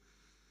listen.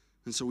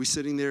 And so we're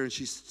sitting there, and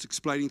she's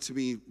explaining to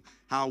me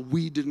how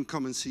we didn't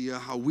come and see her,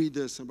 how we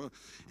this.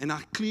 And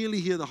I clearly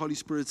hear the Holy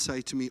Spirit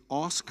say to me,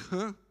 ask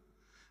her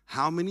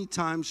how many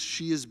times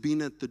she has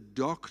been at the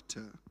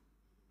doctor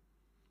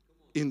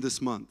in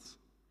this month.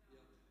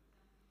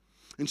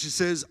 And she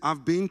says,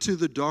 I've been to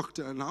the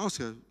doctor. And I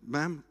ask her,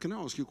 ma'am, can I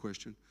ask you a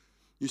question?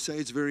 You say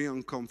it's very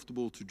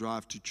uncomfortable to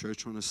drive to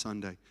church on a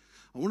Sunday.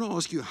 I want to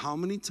ask you, how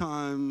many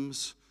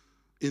times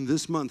in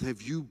this month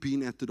have you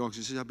been at the doctor?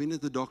 She says, I've been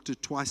at the doctor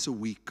twice a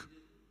week.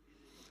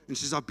 And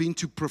she says, I've been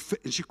to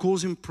and she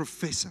calls him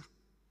professor.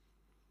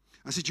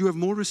 I said, you have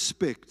more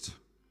respect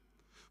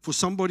for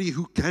somebody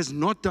who has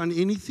not done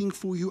anything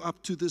for you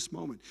up to this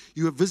moment.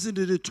 You have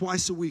visited it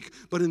twice a week,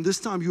 but in this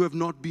time you have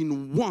not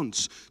been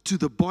once to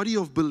the body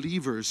of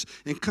believers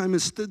and come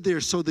and stood there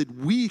so that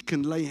we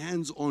can lay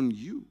hands on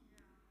you.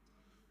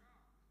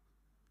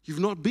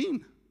 You've not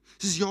been.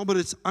 She says, yeah, but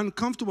it's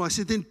uncomfortable. I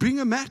said, then bring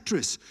a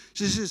mattress.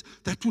 She says,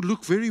 that would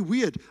look very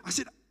weird. I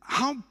said,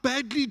 how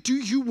badly do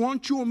you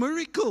want your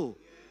miracle?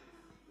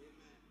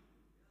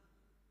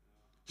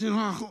 You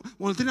know,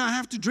 well, then I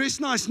have to dress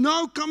nice.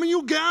 No, come in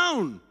your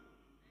gown.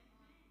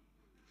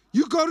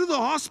 You go to the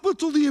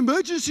hospital, the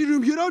emergency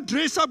room. You don't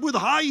dress up with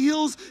high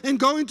heels and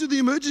go into the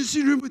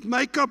emergency room with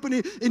makeup and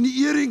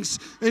earrings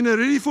and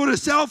ready for a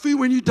selfie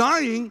when you're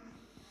dying.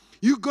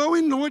 You go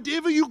in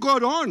whatever you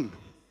got on.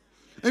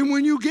 And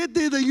when you get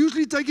there, they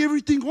usually take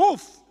everything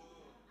off.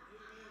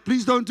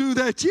 Please don't do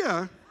that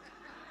here.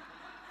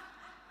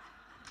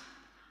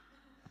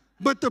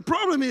 But the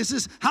problem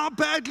is how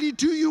badly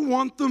do you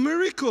want the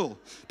miracle?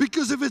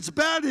 Because if it's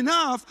bad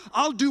enough,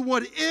 I'll do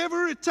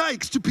whatever it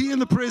takes to be in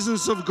the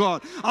presence of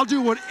God. I'll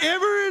do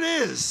whatever it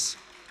is.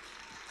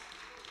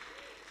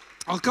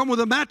 I'll come with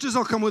a mattress,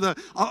 I'll come with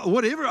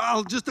whatever.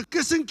 I'll just a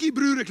kissinkie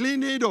broer, ek lê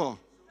net daar.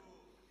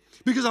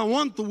 Because I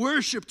want the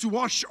worship to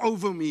wash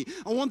over me.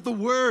 I want the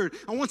word.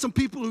 I want some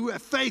people who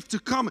have faith to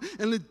come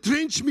and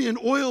drench me in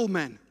oil,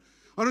 man.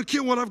 I don't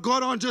care what I've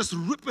got on, just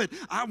rip it.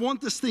 I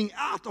want this thing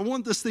out. I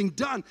want this thing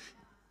done.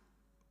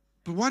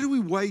 But why do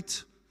we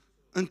wait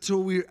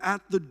until we're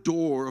at the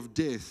door of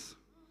death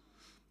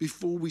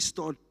before we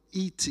start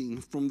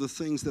eating from the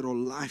things that are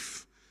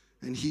life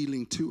and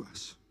healing to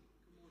us?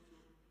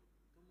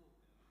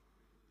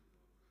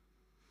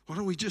 Why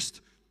don't we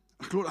just,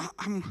 Lord,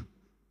 I'm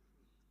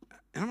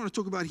going to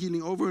talk about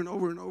healing over and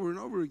over and over and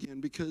over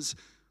again because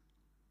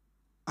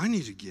I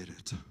need to get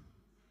it.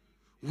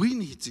 We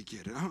need to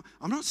get it.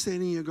 I'm not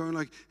standing here going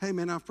like, hey,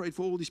 man, I've prayed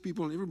for all these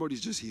people and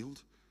everybody's just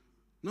healed.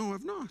 No,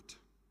 I've not.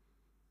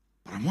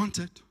 But I want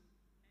it.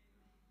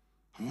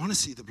 I want to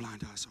see the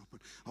blind eyes open.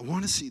 I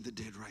want to see the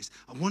dead raised.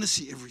 I want to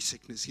see every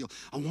sickness healed.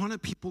 I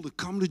want people to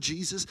come to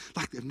Jesus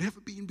like they've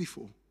never been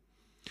before.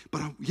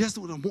 But here's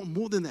what I want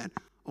more than that.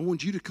 I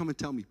want you to come and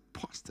tell me,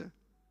 Pastor,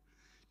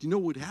 do you know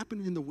what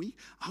happened in the week?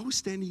 I was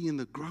standing in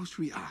the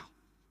grocery aisle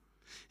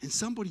and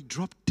somebody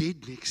dropped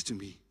dead next to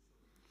me.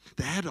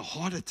 They had a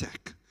heart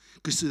attack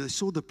because they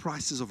saw the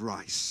prices of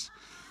rice.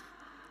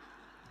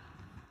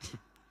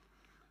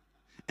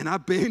 And I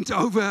bent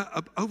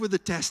over the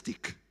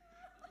tastic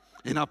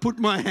and I put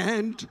my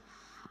hand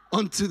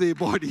onto their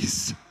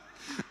bodies.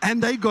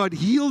 And they got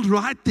healed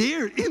right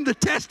there in the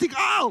tastic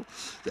aisle.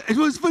 It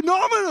was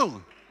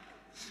phenomenal.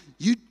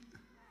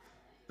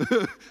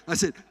 I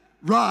said,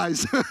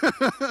 rise.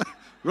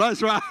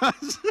 Rise.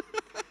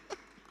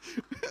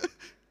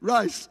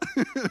 Rise.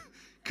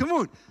 Come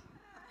on.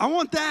 I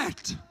want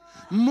that.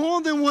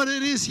 More than what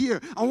it is here.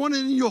 I want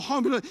it in your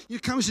home. You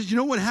come and say, you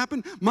know what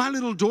happened? My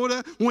little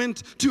daughter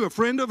went to a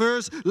friend of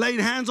hers, laid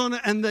hands on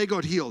her, and they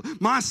got healed.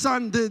 My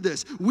son did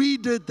this. We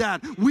did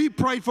that. We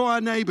prayed for our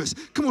neighbors.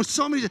 Come on,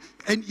 somebody.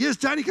 And yes,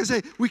 Daddy can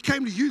say, we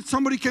came to you.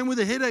 Somebody came with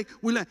a headache.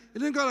 It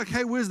didn't go like,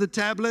 hey, where's the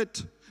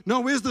tablet? No,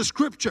 where's the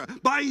scripture?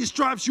 By his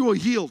stripes you are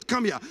healed.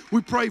 Come here.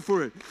 We pray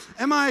for it.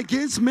 Am I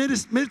against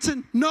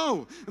medicine?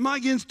 No. Am I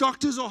against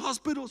doctors or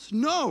hospitals?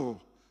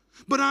 No.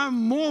 But I'm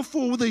more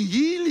for the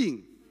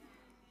healing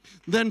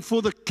than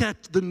for the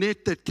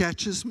net that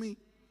catches me.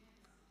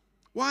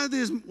 Why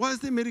is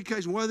there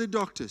medication? Why are there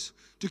doctors?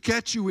 To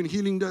catch you when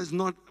healing is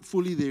not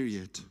fully there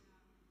yet.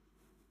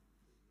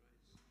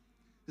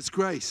 It's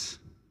grace.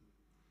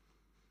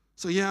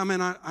 So yeah,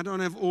 man, I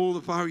don't have all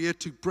the power yet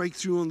to break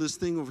through on this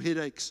thing of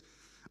headaches.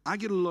 I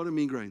get a lot of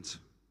migraines.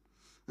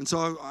 And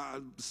so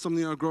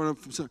something I've grown up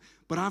from.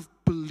 But I've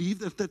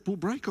believed that will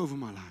break over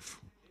my life.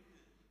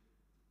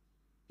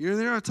 Here and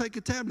there I take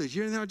a tablet.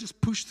 Here and there I just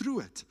push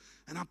through it.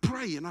 And I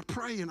pray and I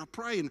pray and I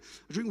pray and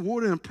I drink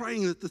water and I'm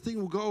praying that the thing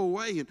will go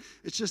away. And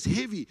it's just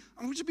heavy.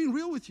 I'm just being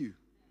real with you.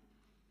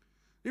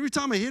 Every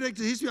time a headache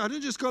hits me, I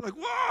didn't just go like,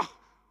 whoa,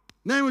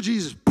 name of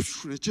Jesus.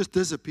 And it just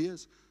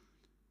disappears.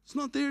 It's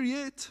not there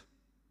yet.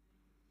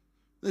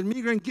 That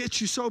migraine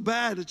gets you so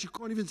bad that you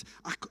can't even,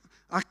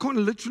 I can't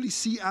literally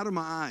see out of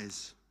my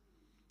eyes.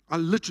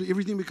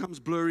 Everything becomes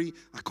blurry.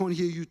 I can't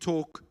hear you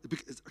talk.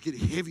 I get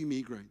heavy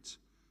migraines.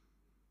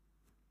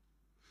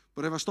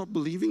 But have I stopped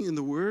believing in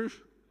the Word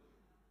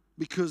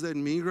because that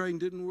migraine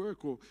didn't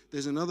work? Or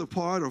there's another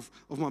part of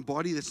my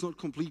body that's not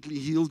completely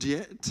healed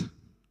yet?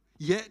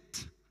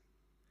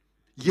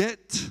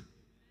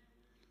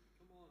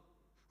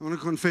 I'm going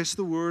to confess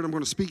the Word. I'm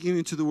going to speak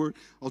into the Word.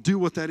 I'll do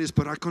what that is,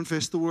 but I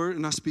confess the Word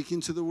and I speak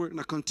into the Word and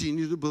I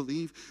continue to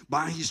believe.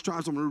 By His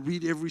stripes, I'm going to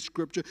read every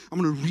scripture.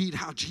 I'm going to read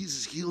how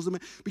Jesus heals them.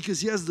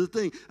 Because here's the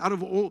thing. Out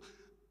of all,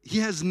 He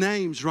has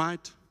names,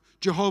 right?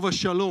 Jehovah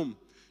Shalom,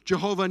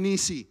 Jehovah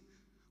Nisi.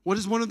 What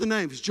is one of the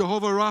names?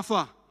 Jehovah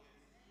Rapha.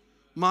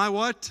 My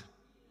what?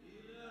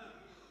 Healer.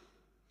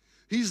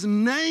 His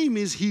name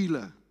is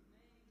healer.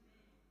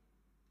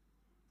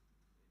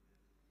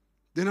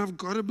 Then I've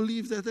got to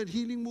believe that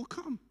healing will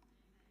come.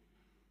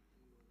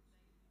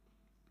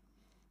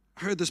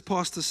 I heard this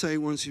pastor say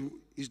once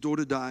his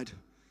daughter died,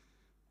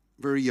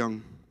 very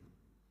young.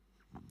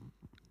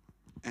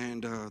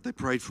 And they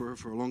prayed for her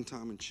for a long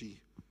time, and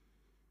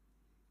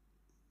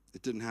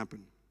it didn't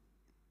happen.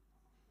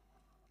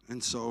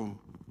 And so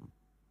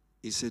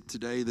he said,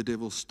 today the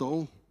devil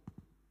stole.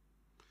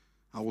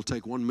 I will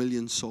take 1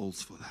 million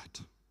souls for that.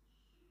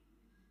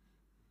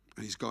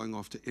 And he's going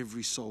after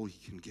every soul he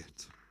can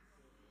get.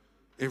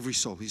 Every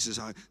soul. He says,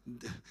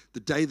 the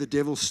day the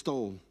devil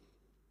stole.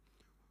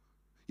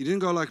 He didn't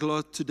go like,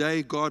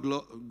 today God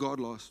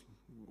lost.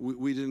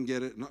 We didn't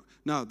get it.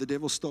 No, the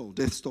devil stole.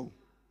 Death stole.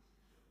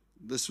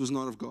 This was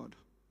not of God.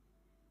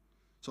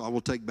 So I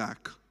will take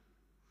back.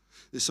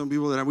 There's some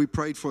people that we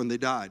prayed for and they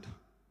died.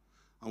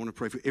 I want to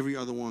pray for every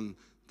other one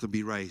to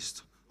be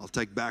raised. I'll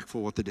take back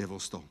for what the devil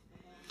stole.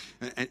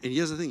 And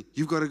here's the thing.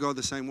 You've got to go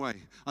the same way.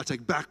 I'll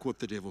take back what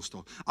the devil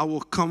stole. I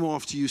will come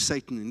after you,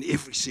 Satan, in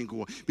every single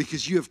way.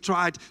 Because you have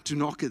tried to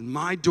knock at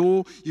my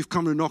door. You've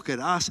come to knock at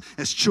us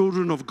as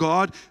children of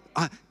God.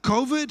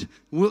 COVID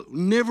will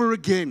never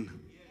again.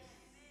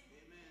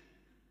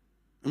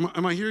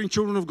 Am I hearing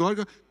children of God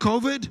go,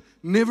 COVID,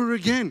 never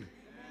again.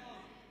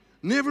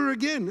 Never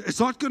again. It's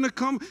not going to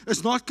come.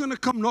 It's not going to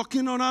come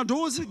knocking on our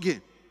doors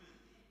again.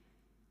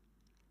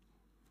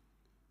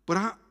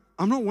 But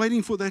I'm not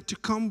waiting for that to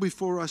come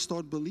before I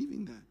start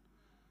believing that.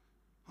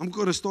 I'm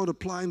going to start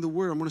applying the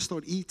word. I'm going to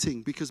start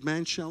eating, because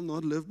man shall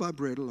not live by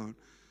bread alone,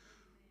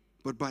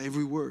 but by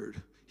every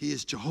word. He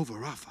is Jehovah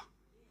Rapha.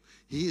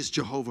 He is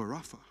Jehovah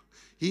Rapha.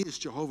 He is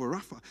Jehovah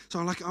Rapha. So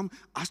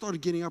I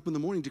started getting up in the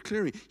morning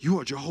declaring, you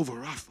are Jehovah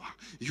Rapha.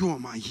 You are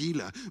my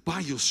healer.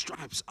 By your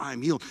stripes I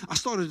am healed. I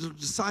started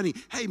deciding,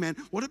 hey man,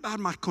 what about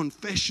my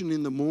confession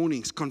in the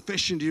mornings,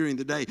 confession during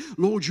the day?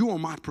 Lord, you are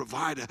my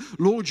provider.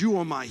 Lord, you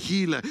are my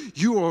healer.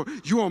 You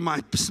are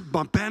my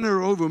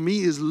banner over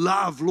me is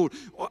love, Lord.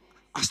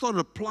 I started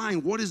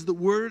applying what does the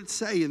word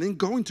say, and then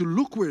going to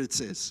look where it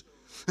says.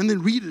 And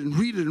then read it and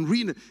read it and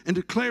read it and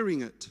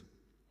declaring it.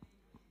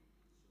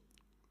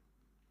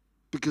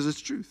 Because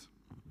it's truth.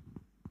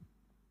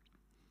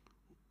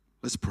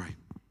 Let's pray.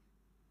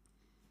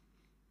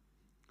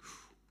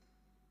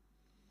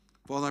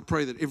 Father, I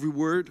pray that every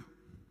word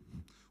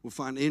will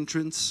find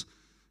entrance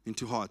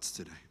into hearts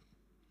today.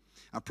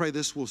 I pray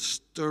this will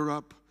stir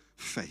up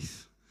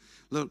faith.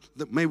 Lord,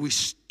 that may we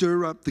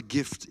stir up the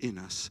gift in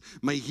us.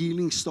 May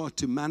healing start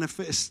to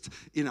manifest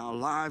in our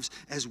lives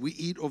as we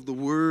eat of the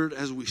word,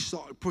 as we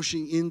start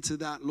pushing into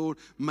that, Lord.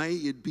 May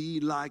it be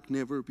like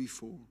never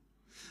before.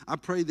 I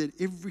pray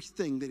that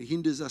everything that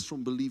hinders us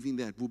from believing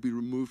that will be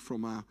removed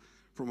from our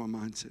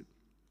mindset.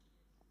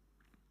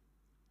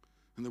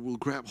 And that we'll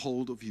grab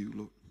hold of you,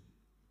 Lord.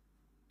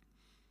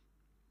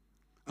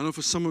 I know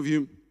for some of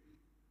you,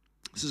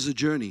 this is a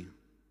journey.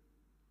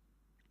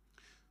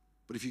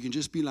 But if you can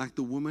just be like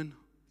the woman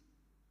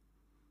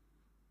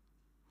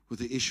with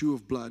the issue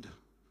of blood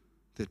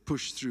that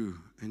pushed through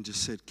and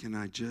just said, can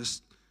I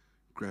just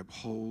grab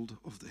hold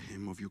of the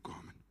hem of your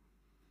garment?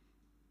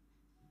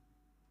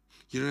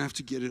 You don't have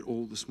to get it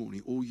all this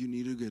morning. All you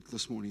need to get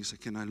this morning is say,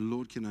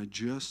 Lord, can I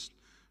just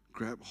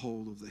grab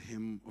hold of the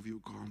hem of your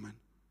garment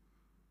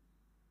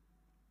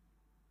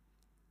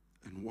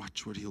and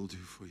watch what he'll do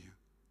for you.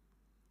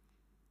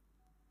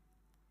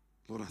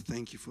 Lord, I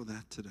thank you for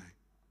that today.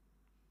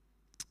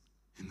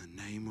 In the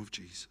name of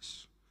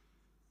Jesus,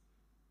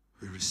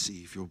 we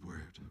receive your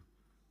word.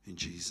 In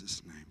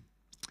Jesus' name,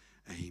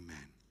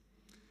 amen.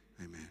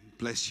 Amen.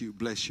 Bless you,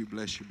 bless you,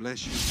 bless you,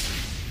 bless you.